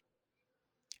out.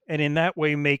 And in that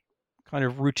way make kind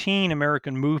of routine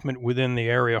American movement within the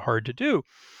area hard to do.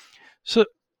 So,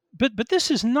 but this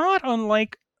is not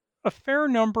unlike a fair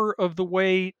number of the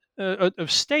way of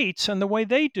states and the way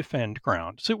they defend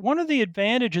ground. So one of the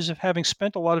advantages of having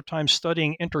spent a lot of time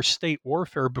studying interstate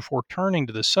warfare before turning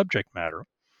to this subject matter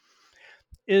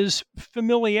is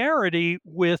familiarity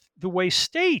with the way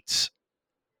states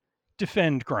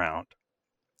defend ground.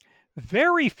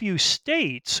 Very few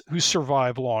states who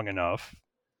survive long enough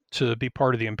to be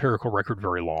part of the empirical record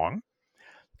very long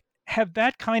have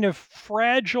that kind of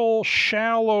fragile,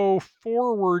 shallow,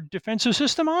 forward defensive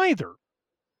system either.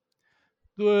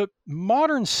 The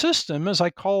modern system, as I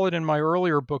call it in my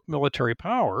earlier book, Military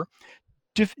Power,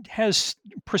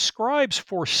 prescribes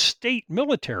for state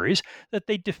militaries that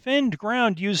they defend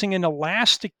ground using an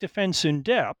elastic defense in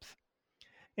depth,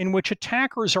 in which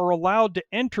attackers are allowed to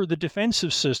enter the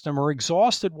defensive system, are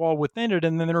exhausted while within it,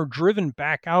 and then are driven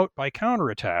back out by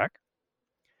counterattack.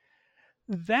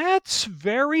 That's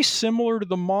very similar to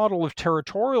the model of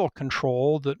territorial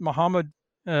control that Mohammed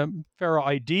Farah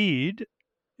Aidid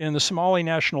in the Somali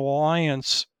National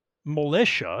Alliance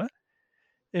militia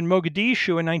in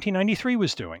Mogadishu in 1993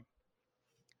 was doing.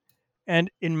 And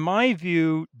in my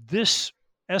view, this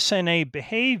SNA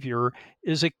behavior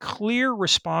is a clear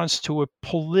response to a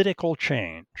political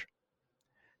change,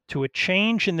 to a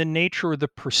change in the nature of the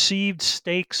perceived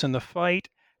stakes in the fight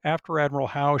after Admiral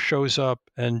Howe shows up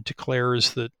and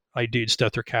declares that Aidid's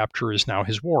death or capture is now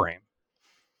his war aim.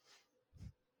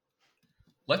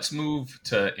 Let's move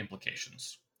to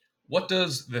implications. What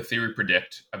does the theory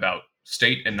predict about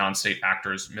state and non-state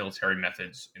actors' military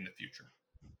methods in the future?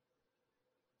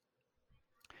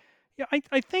 Yeah,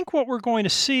 I think what we're going to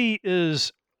see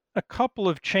is a couple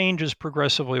of changes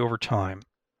progressively over time.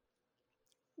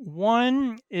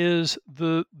 One is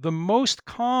the most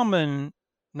common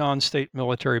non-state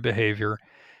military behavior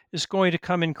is going to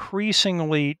come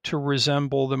increasingly to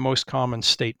resemble the most common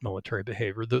state military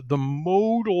behavior. The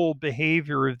modal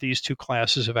behavior of these two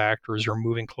classes of actors are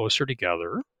moving closer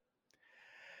together.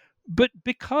 But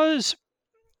because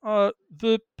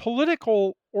the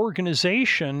political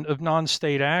organization of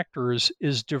non-state actors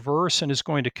is diverse and is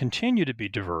going to continue to be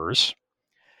diverse,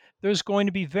 there's going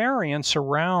to be variance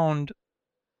around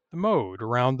the mode,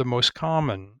 around the most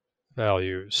common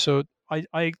values. So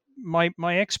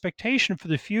my expectation for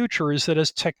the future is that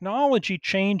as technology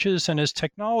changes and as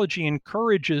technology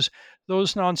encourages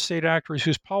those non-state actors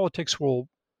whose politics will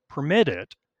permit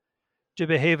it to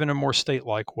behave in a more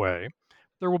state-like way,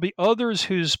 there will be others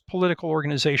whose political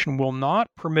organization will not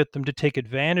permit them to take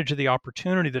advantage of the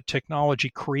opportunity that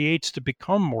technology creates to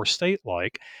become more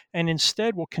state-like, and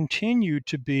instead will continue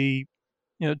to be,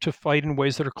 to fight in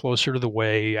ways that are closer to the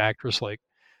way actors like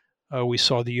we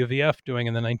saw the UVF doing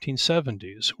in the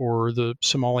 1970s, or the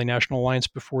Somali National Alliance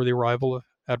before the arrival of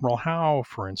Admiral Howe,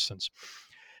 for instance.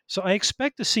 So I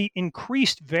expect to see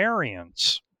increased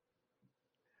variance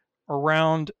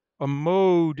around a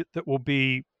mode that will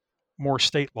be more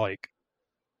state-like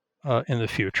in the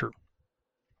future.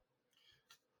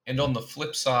 And on the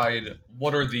flip side,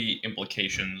 what are the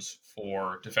implications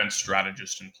for defense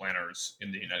strategists and planners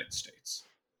in the United States?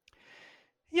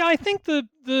 Yeah, I think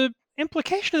the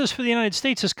implication of this for the United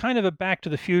States is kind of a back to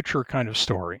the future kind of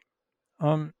story.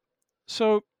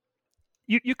 So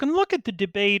you can look at the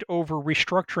debate over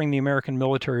restructuring the American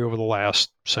military over the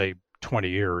last, say, 20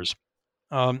 years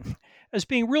as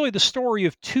being really the story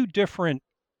of two different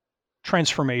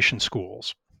transformation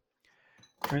schools.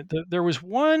 Right? There was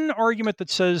one argument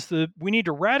that says that we need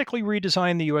to radically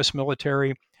redesign the U.S.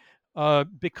 military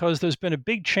because there's been a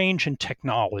big change in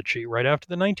technology. Right after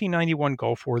the 1991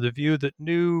 Gulf War, the view that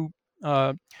new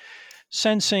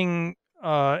sensing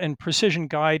and precision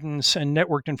guidance and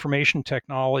networked information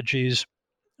technologies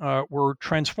were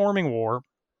transforming war,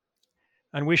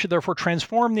 and we should therefore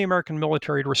transform the American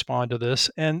military to respond to this.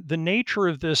 And the nature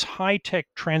of this high-tech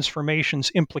transformation's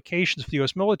implications for the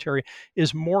U.S. military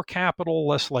is more capital,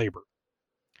 less labor.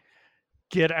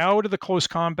 get out of the close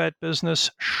combat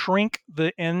business, shrink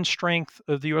the end strength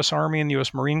of the U.S. Army and the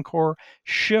U.S. Marine Corps,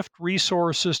 shift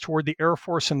resources toward the Air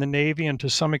Force and the Navy, and to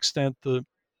some extent the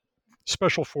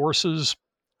Special Forces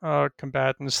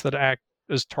combatants that act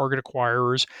as target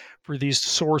acquirers for these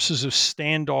sources of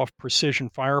standoff precision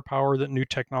firepower that new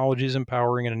technology is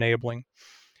empowering and enabling.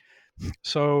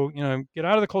 So, get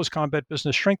out of the close combat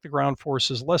business, shrink the ground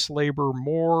forces, less labor,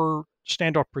 more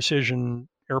standoff precision,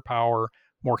 air power,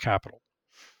 more capital.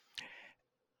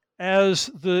 As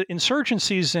the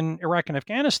insurgencies in Iraq and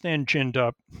Afghanistan ginned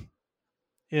up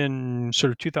in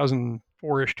sort of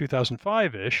 2004-ish,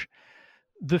 2005-ish,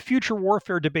 the future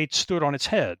warfare debate stood on its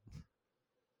head.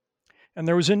 And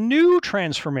there was a new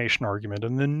transformation argument.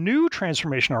 And the new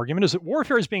transformation argument is that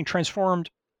warfare is being transformed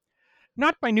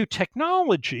not by new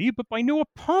technology, but by new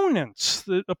opponents.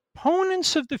 The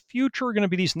opponents of the future are going to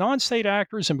be these non-state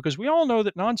actors. And because we all know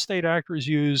that non-state actors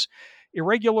use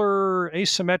irregular,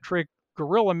 asymmetric,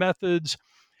 guerrilla methods,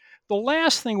 the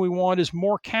last thing we want is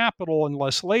more capital and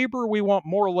less labor. We want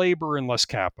more labor and less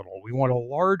capital. We want a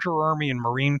larger Army and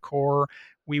Marine Corps.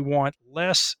 We want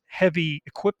less heavy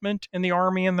equipment in the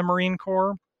Army and the Marine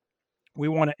Corps. We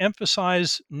want to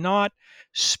emphasize not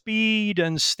speed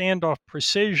and standoff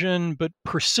precision, but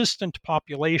persistent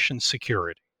population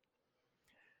security.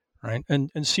 Right? And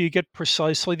so you get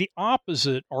precisely the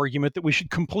opposite argument that we should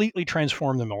completely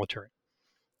transform the military.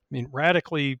 I mean,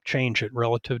 radically change it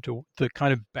relative to the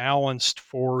kind of balanced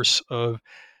force of,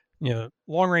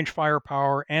 long-range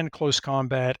firepower and close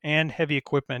combat and heavy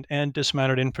equipment and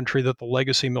dismounted infantry that the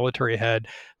legacy military had.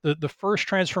 The first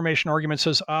transformation argument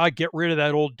says, get rid of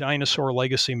that old dinosaur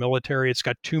legacy military. It's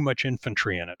got too much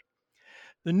infantry in it.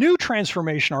 The new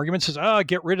transformation argument says,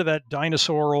 get rid of that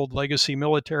dinosaur old legacy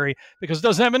military because it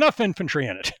doesn't have enough infantry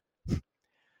in it.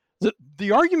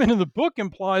 The argument in the book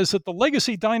implies that the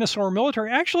legacy dinosaur military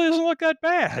actually doesn't look that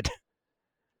bad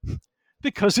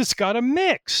because it's got a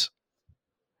mix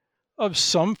of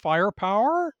some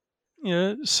firepower,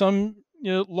 some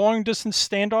long-distance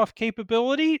standoff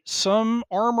capability, some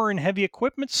armor and heavy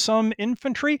equipment, some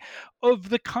infantry of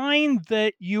the kind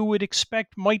that you would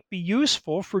expect might be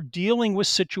useful for dealing with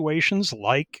situations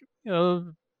like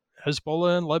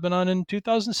Hezbollah in Lebanon in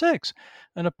 2006,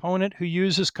 an opponent who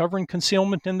uses cover and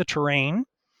concealment in the terrain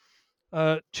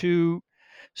to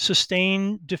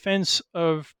sustain defense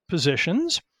of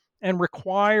positions and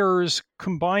requires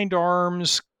combined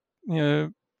arms,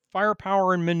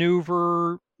 firepower and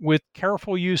maneuver with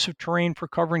careful use of terrain for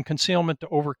cover and concealment to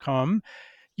overcome.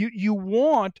 You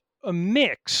want a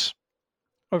mix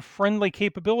of friendly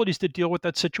capabilities to deal with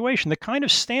that situation. The kind of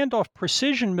standoff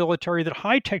precision military that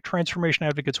high-tech transformation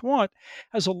advocates want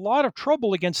has a lot of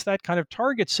trouble against that kind of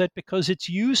target set because its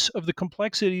use of the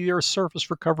complexity of the Earth's surface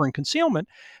for cover and concealment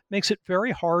makes it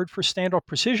very hard for standoff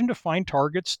precision to find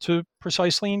targets to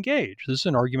precisely engage. This is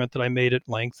an argument that I made at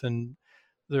length in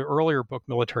the earlier book,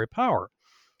 Military Power.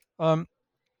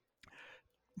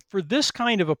 For this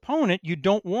kind of opponent, you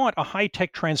don't want a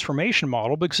high-tech transformation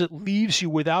model because it leaves you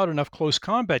without enough close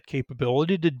combat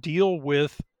capability to deal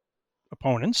with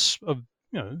opponents of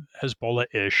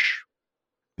Hezbollah-ish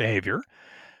behavior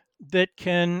that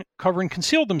can cover and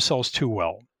conceal themselves too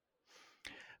well.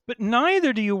 But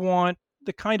neither do you want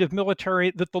the kind of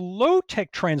military that the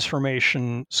low-tech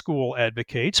transformation school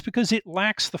advocates because it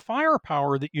lacks the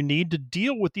firepower that you need to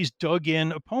deal with these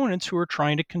dug-in opponents who are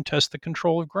trying to contest the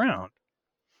control of ground.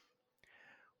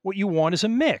 What you want is a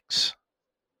mix,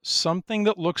 something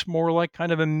that looks more like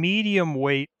kind of a medium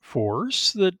weight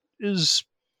force that is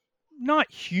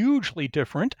not hugely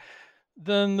different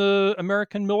than the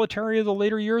American military of the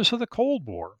later years of the Cold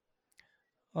War.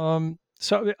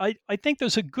 So I think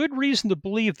there's a good reason to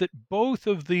believe that both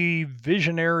of the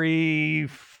visionary,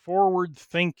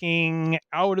 forward-thinking,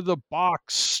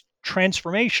 out-of-the-box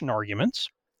transformation arguments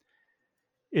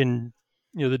in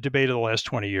the debate of the last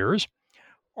 20 years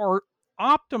are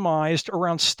optimized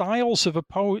around styles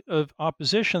of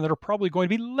opposition that are probably going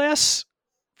to be less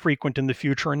frequent in the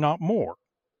future and not more.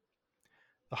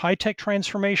 The high-tech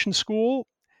transformation school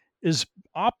is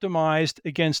optimized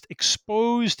against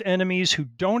exposed enemies who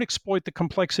don't exploit the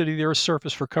complexity of the Earth's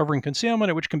surface for cover and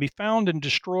concealment, which can be found and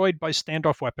destroyed by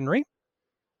standoff weaponry.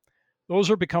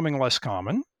 Those are becoming less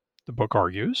common, the book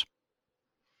argues.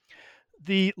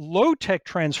 The low-tech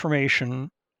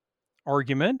transformation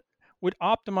argument would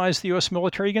optimize the U.S.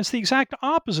 military against the exact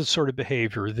opposite sort of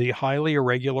behavior, the highly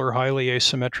irregular, highly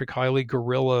asymmetric, highly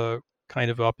guerrilla kind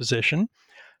of opposition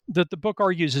that the book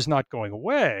argues is not going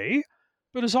away,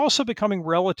 but is also becoming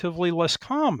relatively less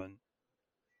common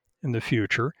in the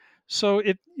future. So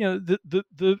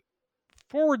the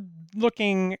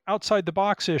forward-looking,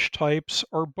 outside-the-box-ish types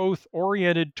are both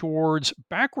oriented towards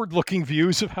backward-looking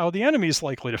views of how the enemy is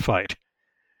likely to fight.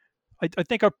 I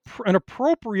think an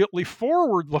appropriately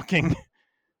forward-looking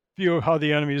view of how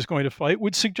the enemy is going to fight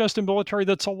would suggest a military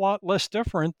that's a lot less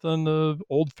different than the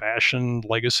old-fashioned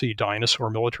legacy dinosaur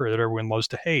military that everyone loves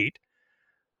to hate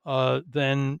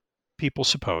than people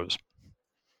suppose.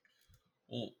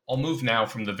 Well, I'll move now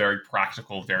from the very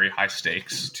practical, very high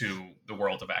stakes to the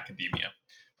world of academia.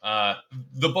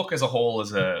 The book as a whole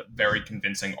is a very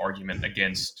convincing argument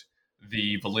against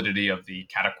the validity of the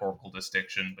categorical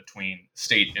distinction between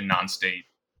state and non-state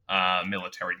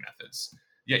military methods.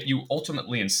 Yet you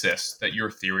ultimately insist that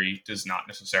your theory does not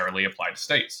necessarily apply to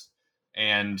states.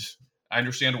 And I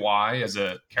understand why, as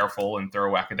a careful and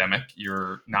thorough academic,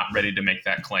 you're not ready to make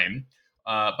that claim.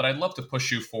 But I'd love to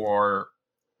push you for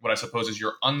what I suppose is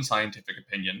your unscientific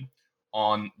opinion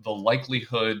on the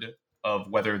likelihood of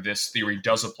whether this theory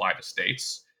does apply to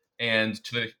states. And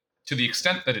to the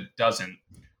extent that it doesn't,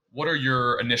 what are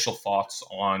your initial thoughts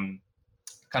on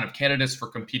kind of candidates for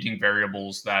competing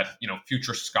variables that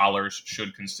future scholars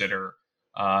should consider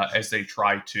as they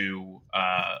try to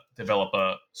develop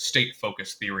a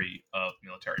state-focused theory of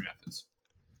military methods?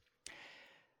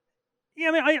 Yeah,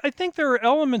 I mean, I think there are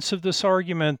elements of this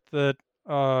argument that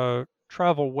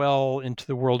travel well into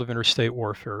the world of interstate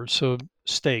warfare. So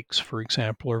stakes, for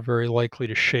example, are very likely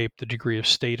to shape the degree of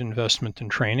state investment in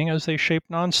training as they shape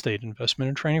non-state investment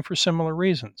in training for similar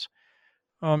reasons.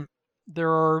 There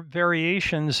are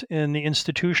variations in the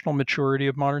institutional maturity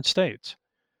of modern states.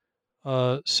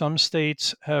 Some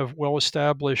states have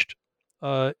well-established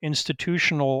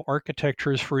institutional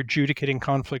architectures for adjudicating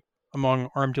conflict among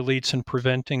armed elites and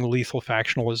preventing lethal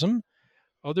factionalism.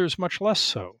 Others much less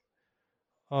so.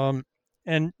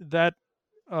 And that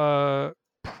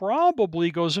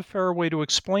probably goes a fair way to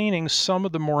explaining some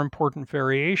of the more important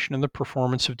variation in the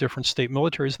performance of different state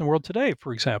militaries in the world today,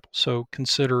 for example. So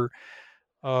consider,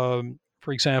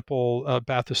 for example,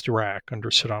 Ba'athist Iraq under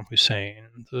Saddam Hussein,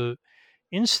 the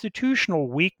institutional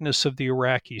weakness of the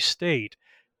Iraqi state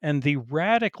and the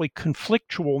radically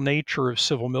conflictual nature of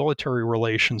civil-military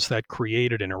relations that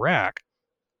created in Iraq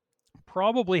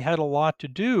probably had a lot to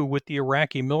do with the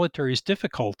Iraqi military's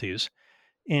difficulties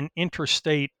in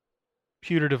interstate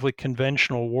putatively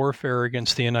conventional warfare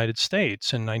against the United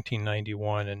States in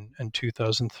 1991 and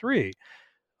 2003.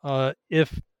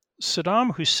 If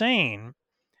Saddam Hussein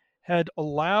had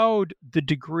allowed the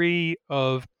degree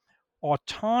of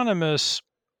autonomous,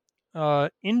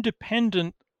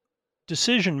 independent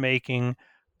decision-making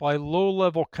by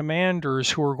low-level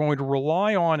commanders who are going to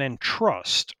rely on and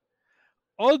trust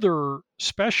other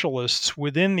specialists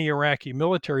within the Iraqi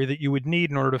military that you would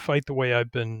need in order to fight the way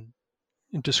I've been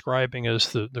describing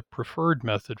as the preferred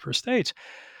method for states,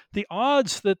 the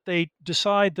odds that they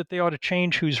decide that they ought to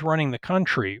change who's running the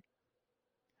country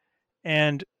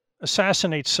and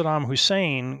assassinate Saddam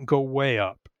Hussein go way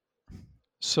up.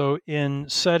 So in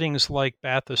settings like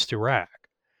Ba'athist Iraq,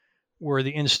 where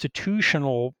the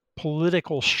institutional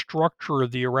political structure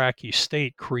of the Iraqi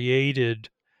state created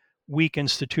weak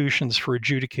institutions for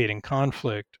adjudicating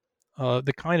conflict,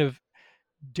 the kind of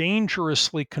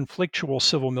dangerously conflictual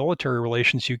civil-military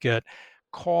relations you get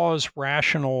cause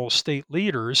rational state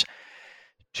leaders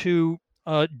to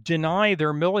deny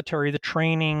their military the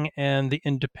training and the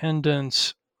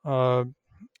independence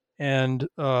and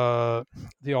the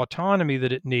autonomy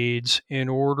that it needs in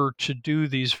order to do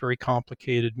these very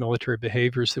complicated military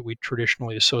behaviors that we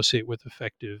traditionally associate with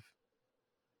effective,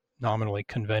 nominally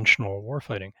conventional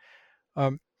warfighting.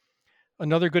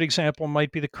 Another good example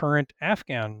might be the current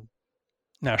Afghan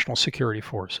national security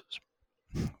forces,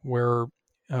 where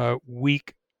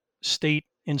weak state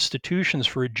institutions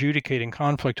for adjudicating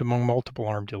conflict among multiple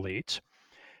armed elites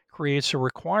creates a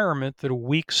requirement that a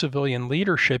weak civilian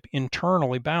leadership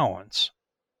internally balance,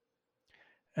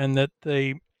 and that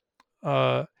they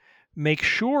make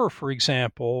sure, for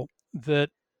example, that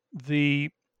the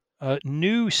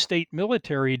new state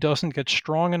military doesn't get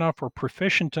strong enough or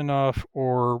proficient enough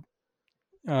or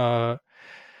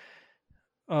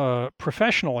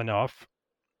professional enough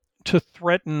to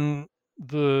threaten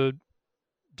the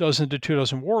dozen to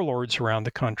 24 warlords around the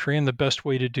country. And the best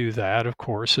way to do that, of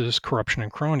course, is corruption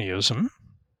and cronyism.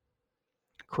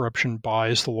 Corruption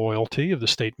buys the loyalty of the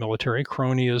state military.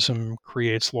 Cronyism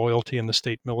creates loyalty in the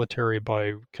state military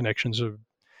by connections of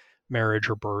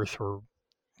marriage or birth or,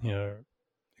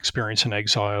 experience in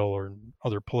exile or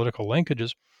other political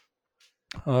linkages,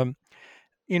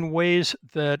 in ways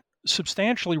that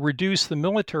substantially reduce the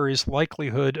military's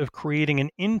likelihood of creating an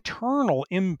internal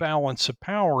imbalance of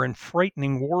power and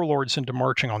frightening warlords into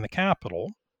marching on the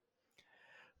capital,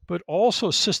 but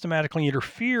also systematically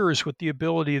interferes with the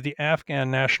ability of the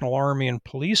Afghan National Army and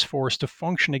police force to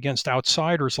function against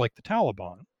outsiders like the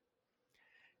Taliban,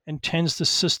 and tends to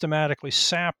systematically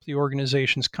sap the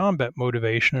organization's combat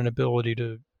motivation and ability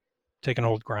to take an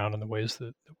old ground in the ways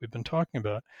that we've been talking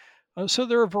about. So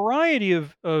there are a variety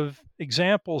of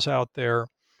examples out there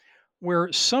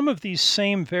where some of these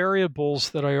same variables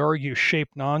that I argue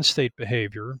shape non-state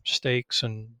behavior, stakes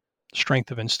and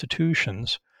strength of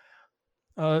institutions,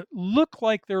 look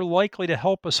like they're likely to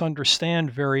help us understand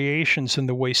variations in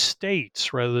the way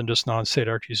states, rather than just non-state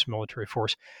actors, use military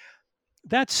force.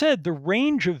 That said, the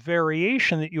range of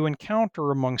variation that you encounter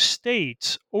among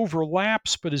states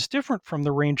overlaps but is different from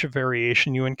the range of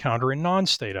variation you encounter in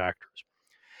non-state actors.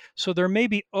 So there may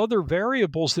be other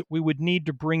variables that we would need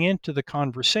to bring into the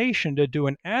conversation to do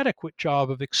an adequate job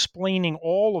of explaining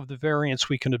all of the variance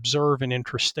we can observe in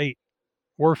interstate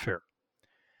warfare.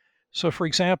 So, for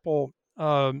example,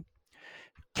 Caitlin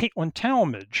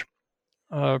Talmadge,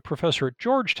 professor at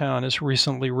Georgetown, has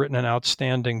recently written an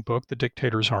outstanding book, The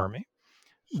Dictator's Army,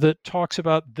 that talks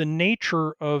about the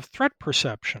nature of threat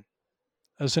perception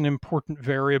as an important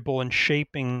variable in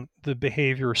shaping the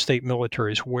behavior of state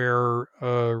militaries, where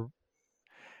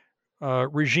a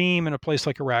regime in a place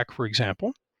like Iraq, for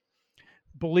example,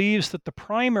 believes that the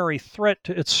primary threat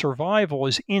to its survival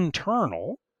is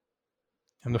internal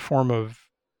in the form of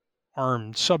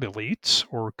armed sub-elites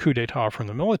or coup d'etat from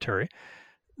the military,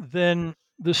 then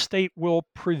the state will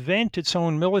prevent its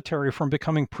own military from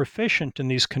becoming proficient in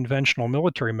these conventional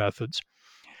military methods.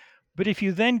 But if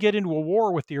you then get into a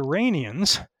war with the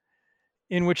Iranians,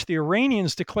 in which the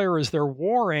Iranians declare as their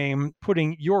war aim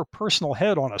putting your personal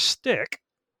head on a stick,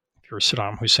 if you're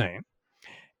Saddam Hussein,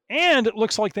 and it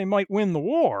looks like they might win the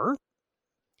war,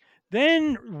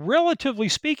 then, relatively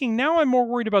speaking, now I'm more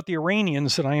worried about the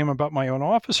Iranians than I am about my own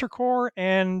officer corps.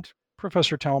 And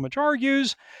Professor Talmadge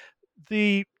argues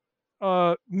the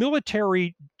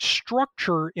military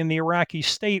structure in the Iraqi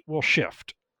state will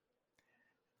shift.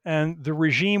 And the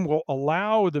regime will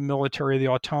allow the military the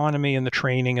autonomy and the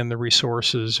training and the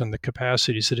resources and the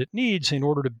capacities that it needs in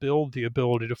order to build the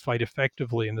ability to fight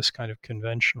effectively in this kind of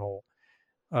conventional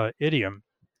idiom.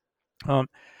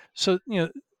 So, you know,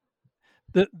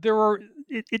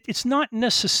 it's not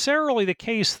necessarily the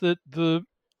case that the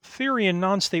theory in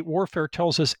non-state warfare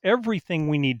tells us everything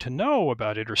we need to know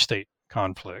about interstate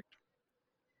conflict.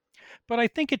 But I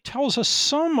think it tells us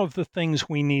some of the things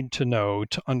we need to know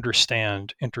to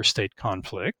understand interstate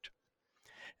conflict.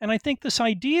 And I think this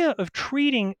idea of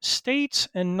treating states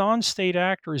and non-state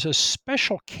actors as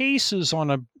special cases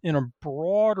in a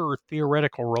broader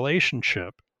theoretical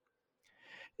relationship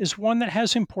is one that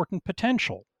has important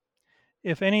potential.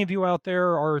 If any of you out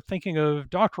there are thinking of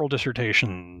doctoral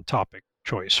dissertation topic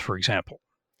choice, for example,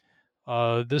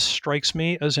 this strikes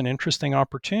me as an interesting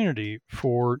opportunity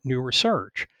for new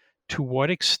research. To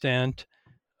what extent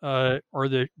are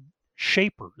the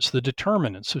shapers, the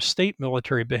determinants of state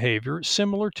military behavior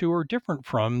similar to or different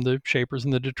from the shapers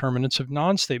and the determinants of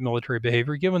non-state military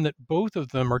behavior, given that both of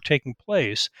them are taking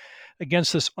place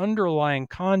against this underlying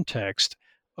context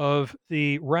of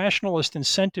the rationalist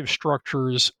incentive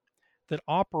structures that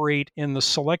operate in the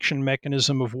selection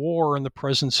mechanism of war in the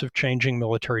presence of changing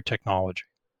military technology?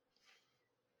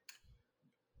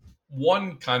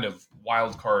 One kind of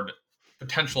wild card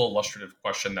potential illustrative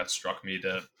question that struck me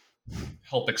to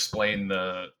help explain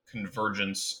the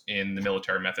convergence in the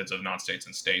military methods of non-states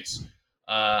and states.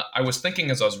 I was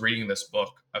thinking as I was reading this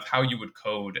book of how you would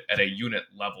code at a unit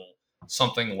level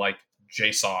something like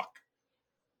JSOC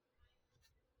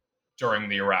during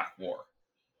the Iraq War.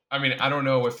 I mean, I don't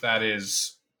know if that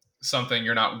is something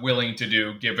you're not willing to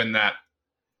do, given that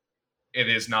it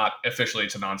is not officially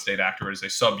it's a non-state actor, it is a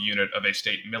subunit of a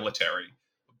state military.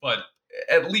 But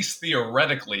at least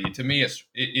theoretically, to me,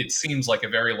 it seems like a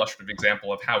very illustrative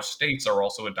example of how states are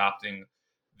also adopting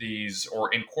these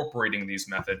or incorporating these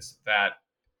methods that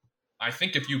I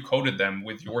think if you coded them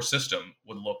with your system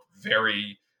would look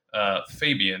very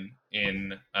Fabian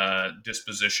in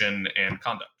disposition and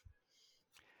conduct.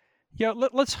 Yeah,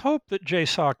 let's hope that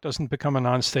JSOC doesn't become a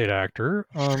non-state actor.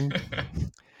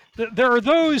 There are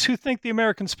those who think the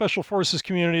American Special Forces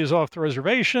community is off the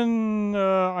reservation.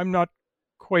 I'm not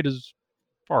quite as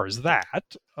far as that.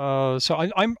 So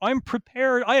I'm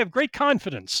prepared. I have great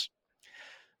confidence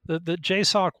that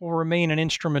JSOC will remain an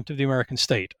instrument of the American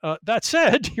state. That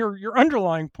said, your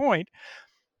underlying point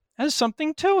has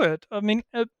something to it. I mean,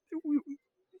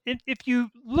 if you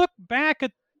look back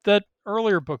at that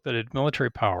earlier book that did Military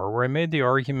Power, where I made the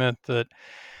argument that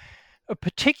a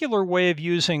particular way of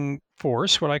using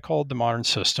force, what I called the modern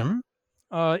system,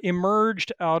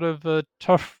 emerged out of a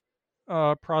tough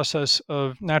process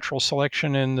of natural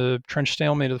selection in the trench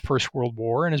stalemate of the First World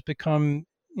War and has become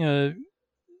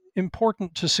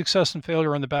important to success and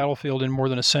failure on the battlefield in more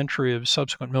than a century of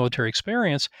subsequent military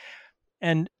experience,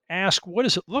 and ask, what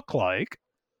does it look like?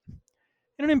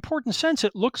 In an important sense,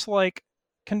 it looks like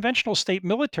conventional state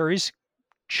militaries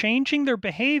changing their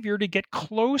behavior to get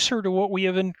closer to what we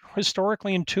have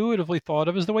historically intuitively thought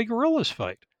of as the way guerrillas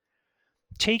fight.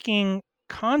 Taking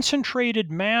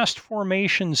concentrated massed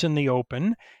formations in the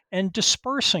open and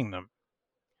dispersing them.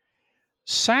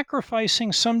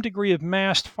 Sacrificing some degree of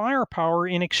massed firepower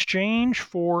in exchange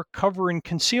for cover and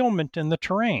concealment in the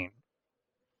terrain.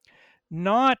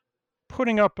 Not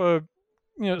putting up a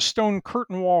stone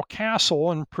curtain wall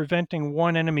castle and preventing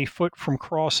one enemy foot from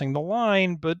crossing the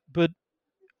line, but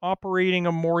operating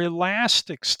a more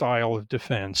elastic style of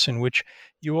defense in which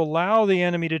you allow the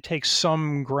enemy to take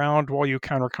some ground while you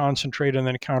counter-concentrate and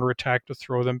then counterattack to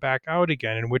throw them back out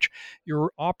again, in which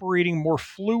you're operating more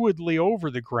fluidly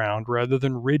over the ground rather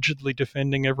than rigidly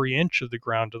defending every inch of the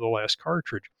ground to the last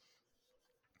cartridge.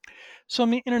 So, I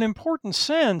mean, in an important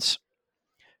sense,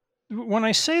 when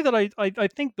I say that I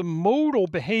think the modal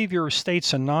behavior of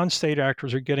states and non-state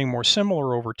actors are getting more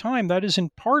similar over time, that is in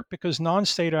part because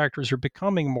non-state actors are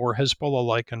becoming more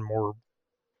Hezbollah-like and more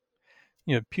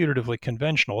putatively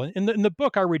conventional. In the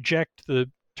book, I reject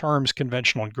the terms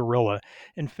conventional and guerrilla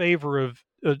in favor of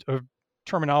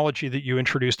terminology that you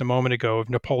introduced a moment ago of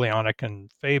Napoleonic and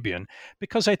Fabian,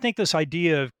 because I think this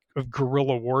idea of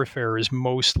guerrilla warfare is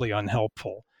mostly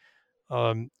unhelpful.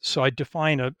 So I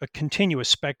define a continuous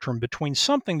spectrum between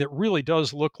something that really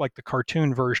does look like the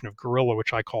cartoon version of guerrilla,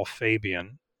 which I call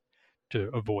Fabian, to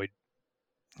avoid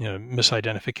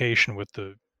misidentification with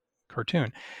the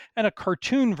cartoon, and a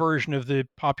cartoon version of the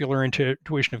popular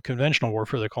intuition of conventional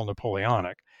warfare they call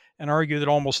Napoleonic, and argue that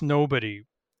almost nobody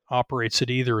operates at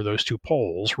either of those two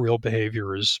poles. Real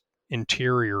behavior is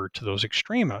interior to those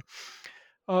extrema.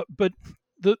 But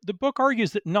the book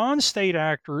argues that non-state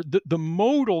actor, the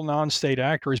modal non-state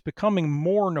actor, is becoming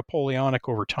more Napoleonic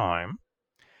over time.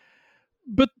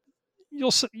 But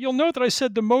you'll note that I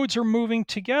said the modes are moving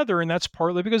together, and that's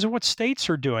partly because of what states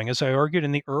are doing. As I argued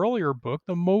in the earlier book,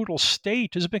 the modal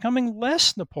state is becoming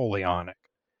less Napoleonic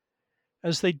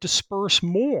as they disperse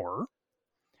more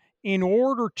in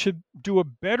order to do a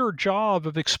better job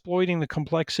of exploiting the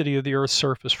complexity of the Earth's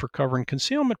surface for cover and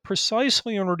concealment,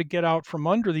 precisely in order to get out from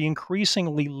under the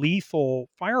increasingly lethal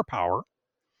firepower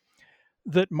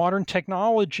that modern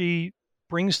technology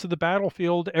brings to the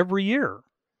battlefield every year.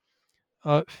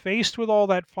 Faced with all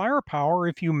that firepower,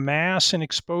 if you mass and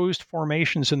exposed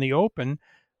formations in the open,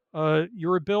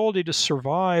 your ability to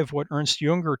survive what Ernst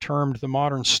Junger termed the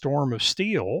modern storm of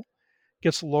steel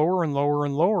gets lower and lower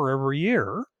and lower every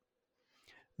year.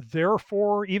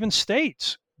 Therefore, even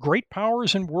states, great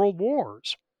powers in world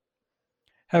wars,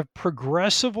 have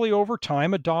progressively over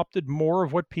time adopted more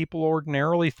of what people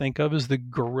ordinarily think of as the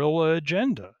guerrilla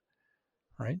agenda,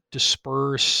 right?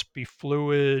 Disperse, be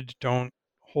fluid, don't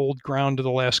hold ground to the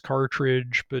last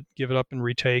cartridge, but give it up and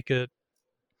retake it.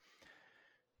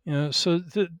 So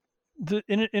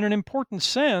in an important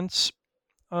sense,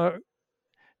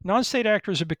 non-state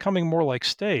actors are becoming more like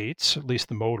states, at least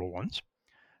the modal ones.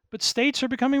 But states are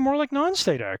becoming more like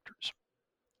non-state actors.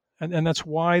 And that's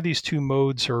why these two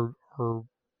modes are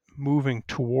moving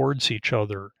towards each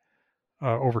other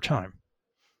over time.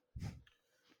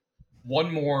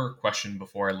 One more question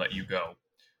before I let you go.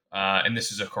 And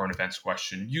this is a current events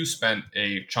question. You spent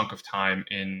a chunk of time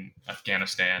in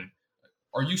Afghanistan.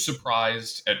 Are you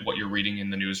surprised at what you're reading in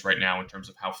the news right now in terms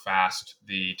of how fast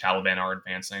the Taliban are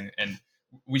advancing? And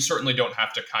we certainly don't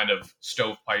have to kind of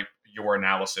stovepipe your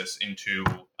analysis into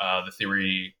the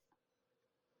theory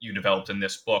you developed in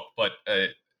this book, but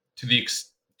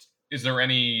is there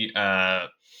any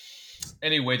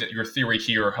way that your theory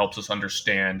here helps us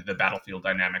understand the battlefield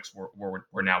dynamics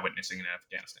we're now witnessing in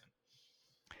Afghanistan?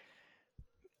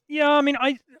 Yeah, I mean,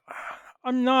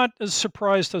 I'm not as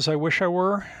surprised as I wish I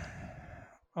were.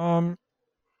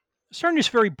 Starting just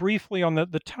very briefly on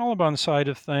the Taliban side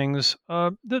of things,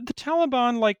 the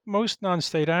Taliban, like most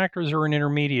non-state actors, are an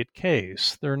intermediate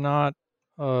case. They're not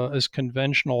as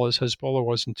conventional as Hezbollah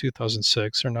was in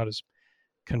 2006. They're not as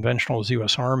conventional as the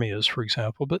U.S. Army is, for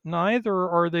example, but neither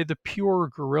are they the pure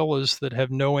guerrillas that have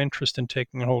no interest in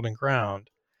taking and holding ground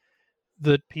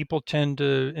that people tend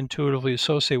to intuitively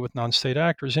associate with non-state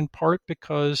actors, in part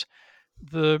because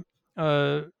the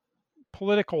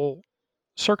political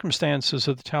circumstances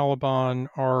of the Taliban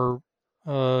are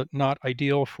not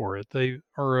ideal for it. They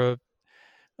are an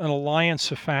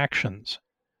alliance of factions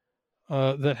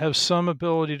that have some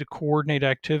ability to coordinate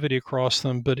activity across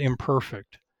them, but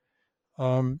imperfect.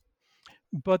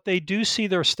 but they do see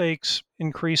their stakes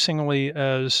increasingly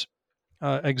as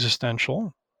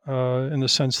existential, in the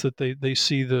sense that they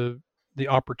see the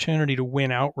opportunity to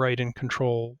win outright and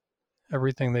control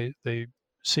everything they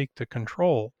seek to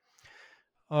control.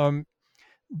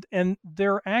 And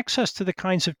their access to the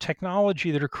kinds of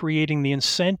technology that are creating the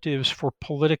incentives for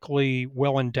politically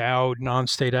well-endowed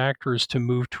non-state actors to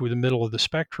move to the middle of the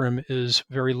spectrum is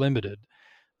very limited.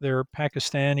 Their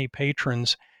Pakistani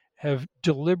patrons have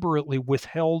deliberately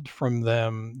withheld from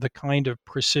them the kind of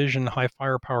precision, high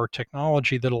firepower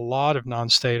technology that a lot of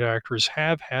non-state actors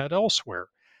have had elsewhere,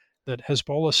 that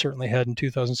Hezbollah certainly had in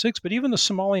 2006, but even the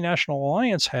Somali National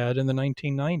Alliance had in the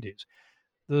 1990s.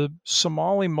 The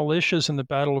Somali militias in the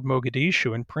Battle of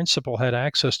Mogadishu, in principle, had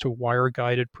access to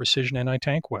wire-guided precision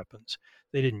anti-tank weapons.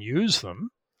 They didn't use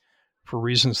them for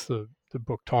reasons the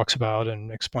book talks about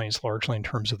and explains largely in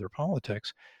terms of their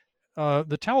politics.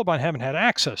 The Taliban haven't had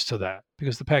access to that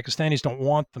because the Pakistanis don't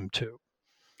want them to.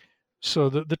 So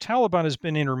the Taliban has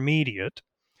been intermediate.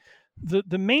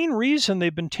 The main reason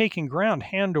they've been taking ground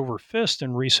hand over fist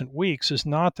in recent weeks is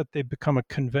not that they've become a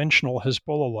conventional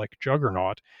Hezbollah-like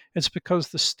juggernaut. It's because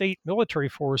the state military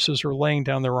forces are laying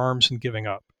down their arms and giving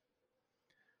up,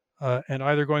 and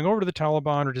either going over to the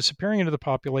Taliban or disappearing into the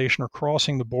population or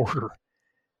crossing the border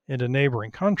into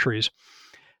neighboring countries.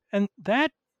 And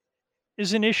that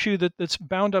is an issue that's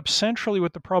bound up centrally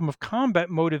with the problem of combat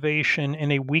motivation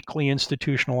in a weakly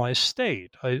institutionalized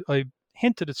state. I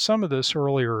hinted at some of this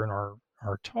earlier in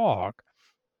our talk.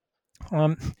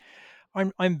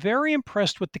 I'm very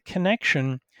impressed with the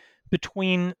connection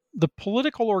between the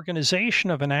political organization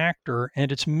of an actor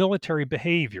and its military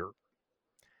behavior.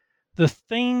 The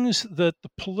things that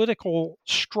the political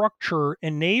structure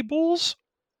enables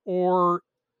or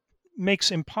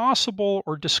makes impossible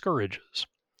or discourages.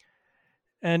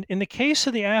 And in the case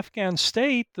of the Afghan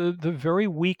state, the very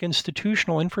weak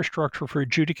institutional infrastructure for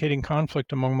adjudicating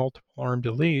conflict among multiple armed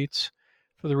elites,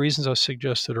 for the reasons I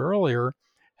suggested earlier,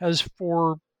 has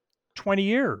for 20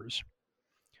 years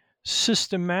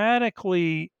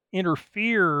systematically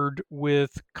interfered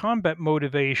with combat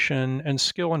motivation and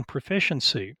skill and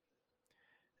proficiency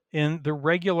in the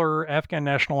regular Afghan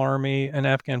National Army and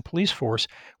Afghan police force,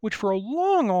 which for a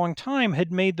long, long time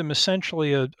had made them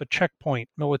essentially a checkpoint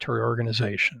military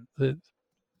organization.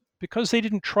 Because they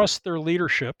didn't trust their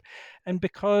leadership, and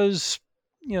because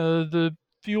the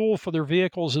fuel for their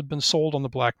vehicles had been sold on the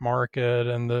black market,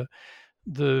 and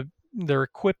their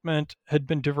equipment had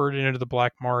been diverted into the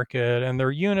black market, and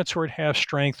their units were at half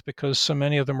strength because so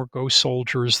many of them were ghost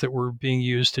soldiers that were being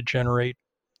used to generate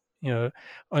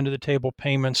under the table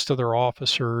payments to their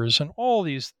officers and all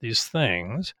these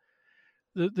things.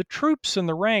 The troops in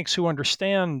the ranks who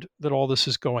understand that all this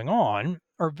is going on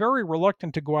are very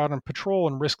reluctant to go out on patrol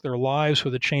and risk their lives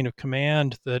with a chain of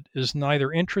command that is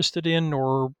neither interested in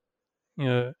nor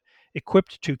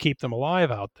equipped to keep them alive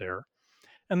out there.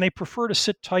 And they prefer to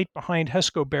sit tight behind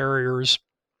HESCO barriers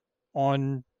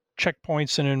on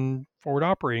checkpoints and in forward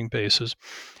operating bases.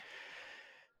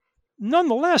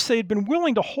 Nonetheless, they had been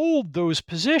willing to hold those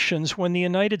positions when the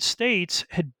United States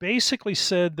had basically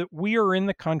said that we are in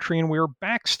the country and we are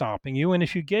backstopping you, and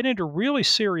if you get into really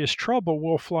serious trouble,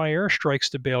 we'll fly airstrikes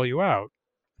to bail you out.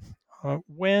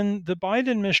 When the Biden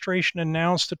administration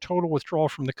announced a total withdrawal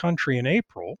from the country in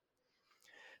April,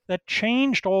 that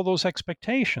changed all those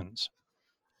expectations.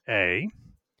 A.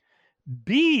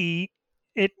 B,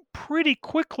 it pretty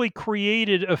quickly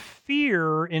created a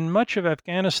fear in much of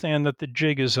Afghanistan that the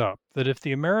jig is up, that if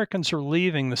the Americans are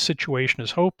leaving, the situation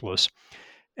is hopeless.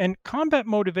 And combat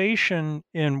motivation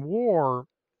in war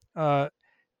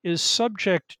is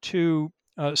subject to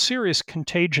serious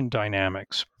contagion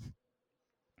dynamics.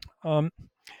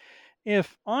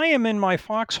 If I am in my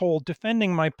foxhole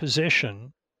defending my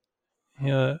position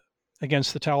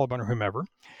against the Taliban or whomever,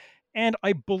 and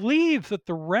I believe that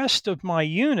the rest of my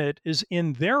unit is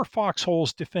in their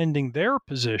foxholes defending their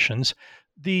positions,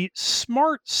 the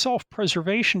smart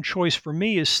self-preservation choice for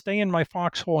me is stay in my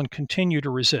foxhole and continue to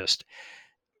resist.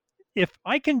 If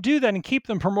I can do that and keep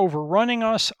them from overrunning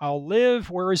us, I'll live.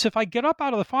 Whereas if I get up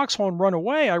out of the foxhole and run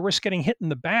away, I risk getting hit in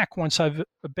the back once I've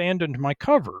abandoned my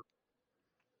cover.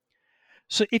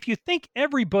 So if you think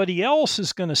everybody else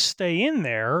is going to stay in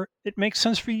there, it makes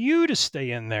sense for you to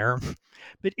stay in there.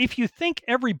 But if you think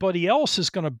everybody else is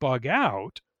going to bug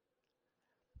out,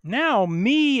 now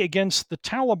me against the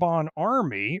Taliban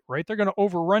army, right? They're going to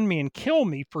overrun me and kill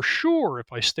me for sure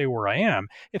if I stay where I am.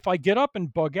 If I get up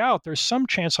and bug out, there's some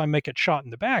chance I might get shot in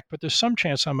the back, but there's some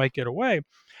chance I might get away.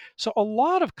 So a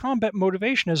lot of combat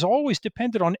motivation has always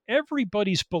depended on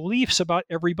everybody's beliefs about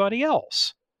everybody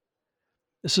else.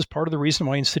 This is part of the reason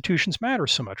why institutions matter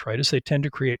so much, right? Is they tend to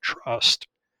create trust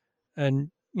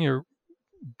and,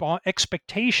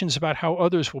 expectations about how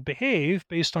others will behave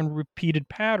based on repeated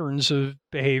patterns of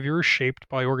behavior shaped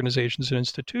by organizations and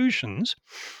institutions.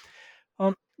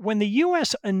 When the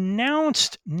U.S.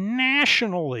 announced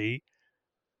nationally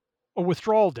a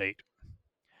withdrawal date,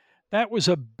 that was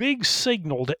a big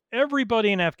signal to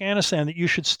everybody in Afghanistan that you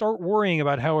should start worrying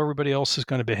about how everybody else is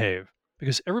going to behave,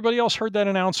 because everybody else heard that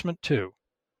announcement too.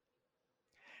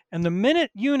 And the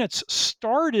minute units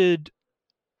started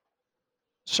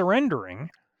surrendering,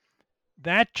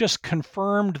 that just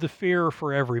confirmed the fear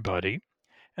for everybody.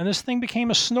 And this thing became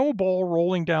a snowball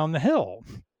rolling down the hill.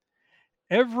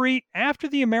 After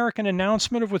the American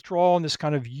announcement of withdrawal and this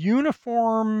kind of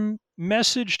uniform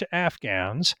message to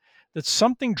Afghans that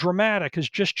something dramatic has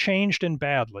just changed and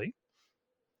badly,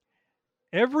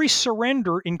 every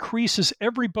surrender increases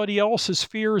everybody else's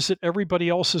fears that everybody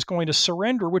else is going to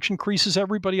surrender, which increases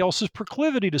everybody else's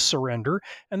proclivity to surrender,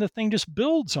 and the thing just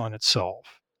builds on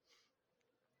itself.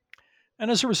 And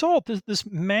as a result, this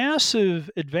massive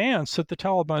advance that the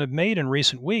Taliban have made in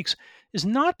recent weeks is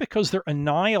not because they're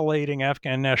annihilating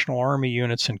Afghan National Army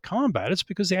units in combat. It's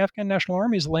because the Afghan National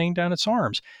Army is laying down its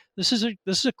arms. This is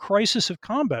a crisis of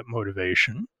combat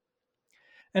motivation.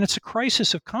 And it's a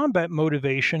crisis of combat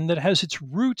motivation that has its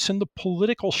roots in the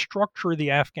political structure of the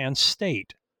Afghan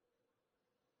state.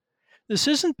 This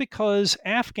isn't because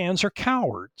Afghans are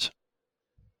cowards.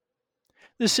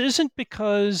 This isn't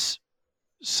because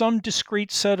some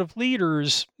discrete set of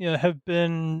leaders have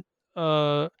been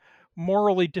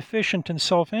morally deficient and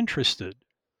self-interested.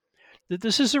 That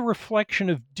this is a reflection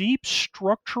of deep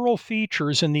structural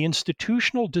features in the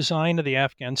institutional design of the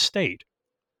Afghan state.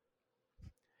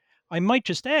 I might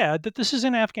just add that this is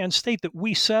an Afghan state that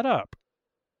we set up.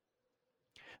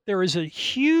 There is a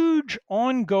huge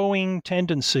ongoing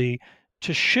tendency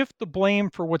to shift the blame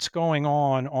for what's going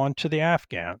on onto the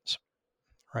Afghans.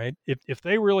 Right? If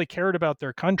they really cared about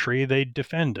their country, they'd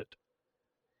defend it.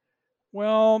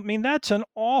 Well, I mean, that's an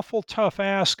awful tough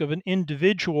ask of an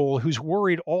individual who's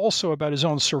worried also about his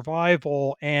own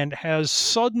survival and has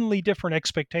suddenly different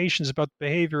expectations about the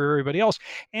behavior of everybody else,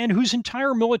 and whose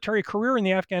entire military career in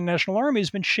the Afghan National Army has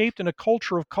been shaped in a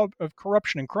culture of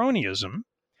corruption and cronyism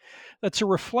that's a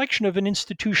reflection of an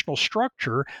institutional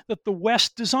structure that the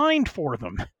West designed for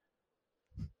them.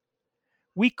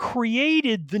 We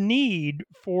created the need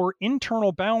for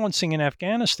internal balancing in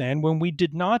Afghanistan when we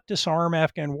did not disarm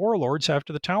Afghan warlords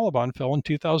after the Taliban fell in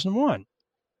 2001.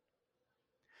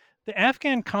 The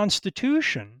Afghan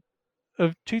Constitution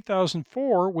of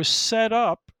 2004 was set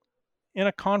up in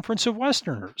a conference of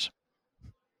Westerners.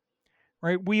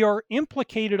 Right? We are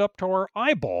implicated up to our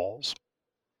eyeballs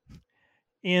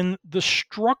in the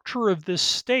structure of this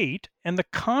state and the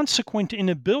consequent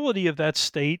inability of that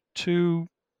state to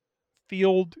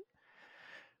field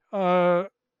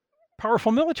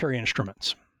powerful military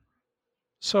instruments.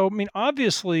 So, I mean,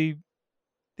 obviously,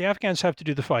 the Afghans have to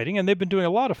do the fighting, and they've been doing a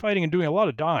lot of fighting and doing a lot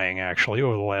of dying, actually,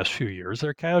 over the last few years.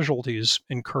 Their casualties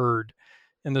incurred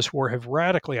in this war have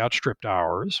radically outstripped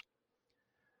ours.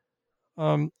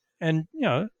 And,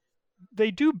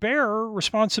 they do bear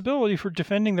responsibility for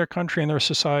defending their country and their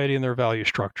society and their value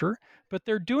structure, but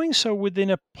they're doing so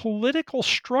within a political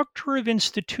structure of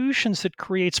institutions that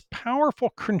creates powerful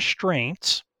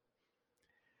constraints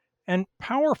and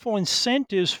powerful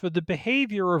incentives for the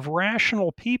behavior of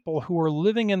rational people who are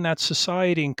living in that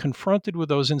society and confronted with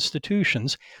those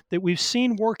institutions that we've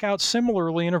seen work out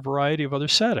similarly in a variety of other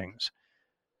settings.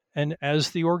 And as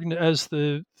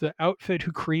the outfit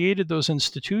who created those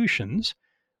institutions,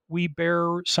 we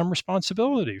bear some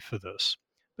responsibility for this.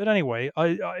 But anyway,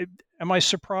 am I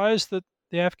surprised that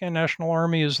the Afghan National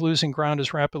Army is losing ground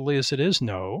as rapidly as it is?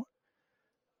 No.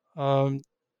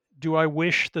 Do I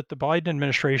wish that the Biden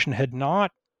administration had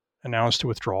not announced a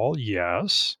withdrawal?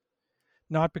 Yes.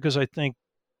 Not because I think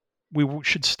we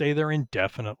should stay there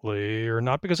indefinitely, or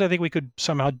not because I think we could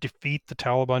somehow defeat the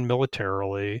Taliban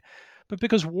militarily, but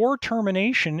because war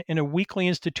termination in a weakly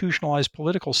institutionalized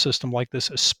political system like this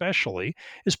especially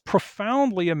is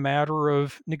profoundly a matter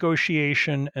of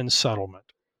negotiation and settlement.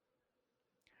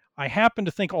 I happen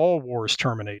to think all wars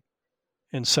terminate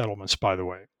in settlements, by the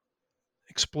way.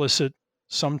 Explicit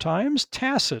sometimes,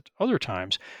 tacit other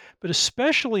times. But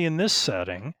especially in this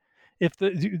setting, if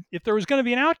there was going to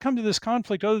be an outcome to this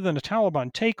conflict other than a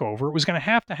Taliban takeover, it was going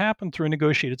to happen through a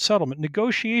negotiated settlement.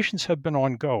 Negotiations have been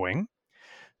ongoing.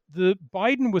 The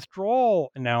Biden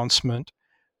withdrawal announcement,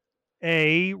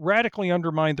 radically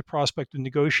undermined the prospect of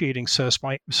negotiating success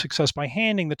by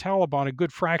handing the Taliban a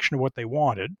good fraction of what they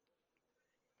wanted.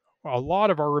 a lot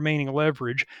of our remaining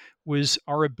leverage was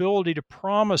our ability to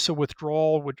promise a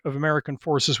withdrawal of American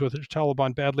forces, which the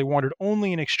Taliban badly wanted,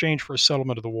 only in exchange for a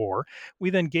settlement of the war.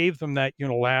 We then gave them that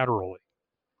unilaterally.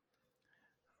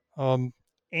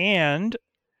 And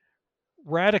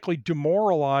radically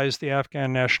demoralized the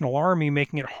Afghan National Army,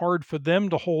 making it hard for them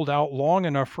to hold out long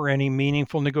enough for any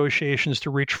meaningful negotiations to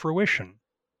reach fruition.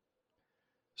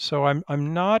 So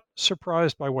I'm not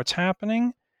surprised by what's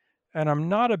happening, and I'm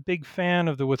not a big fan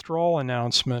of the withdrawal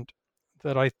announcement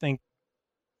that I think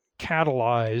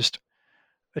catalyzed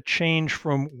a change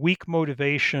from weak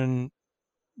motivation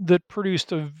that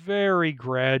produced a very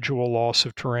gradual loss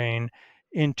of terrain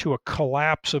into a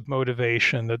collapse of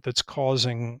motivation that's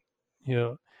causing,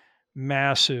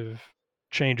 massive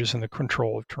changes in the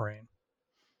control of terrain.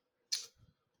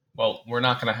 Well, we're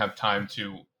not going to have time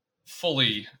to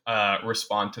fully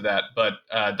respond to that, but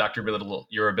Dr. Biddle,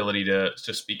 your ability to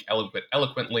speak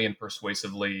eloquently and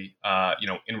persuasively,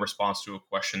 in response to a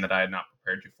question that I had not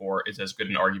prepared you for, is as good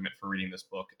an argument for reading this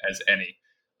book as any.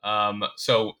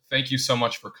 So thank you so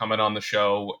much for coming on the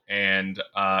show, and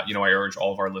I urge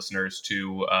all of our listeners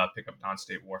to pick up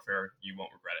Non-State Warfare. You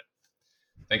won't regret it.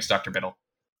 Thanks, Dr. Biddle.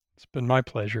 It's been my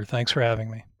pleasure. Thanks for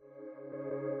having me.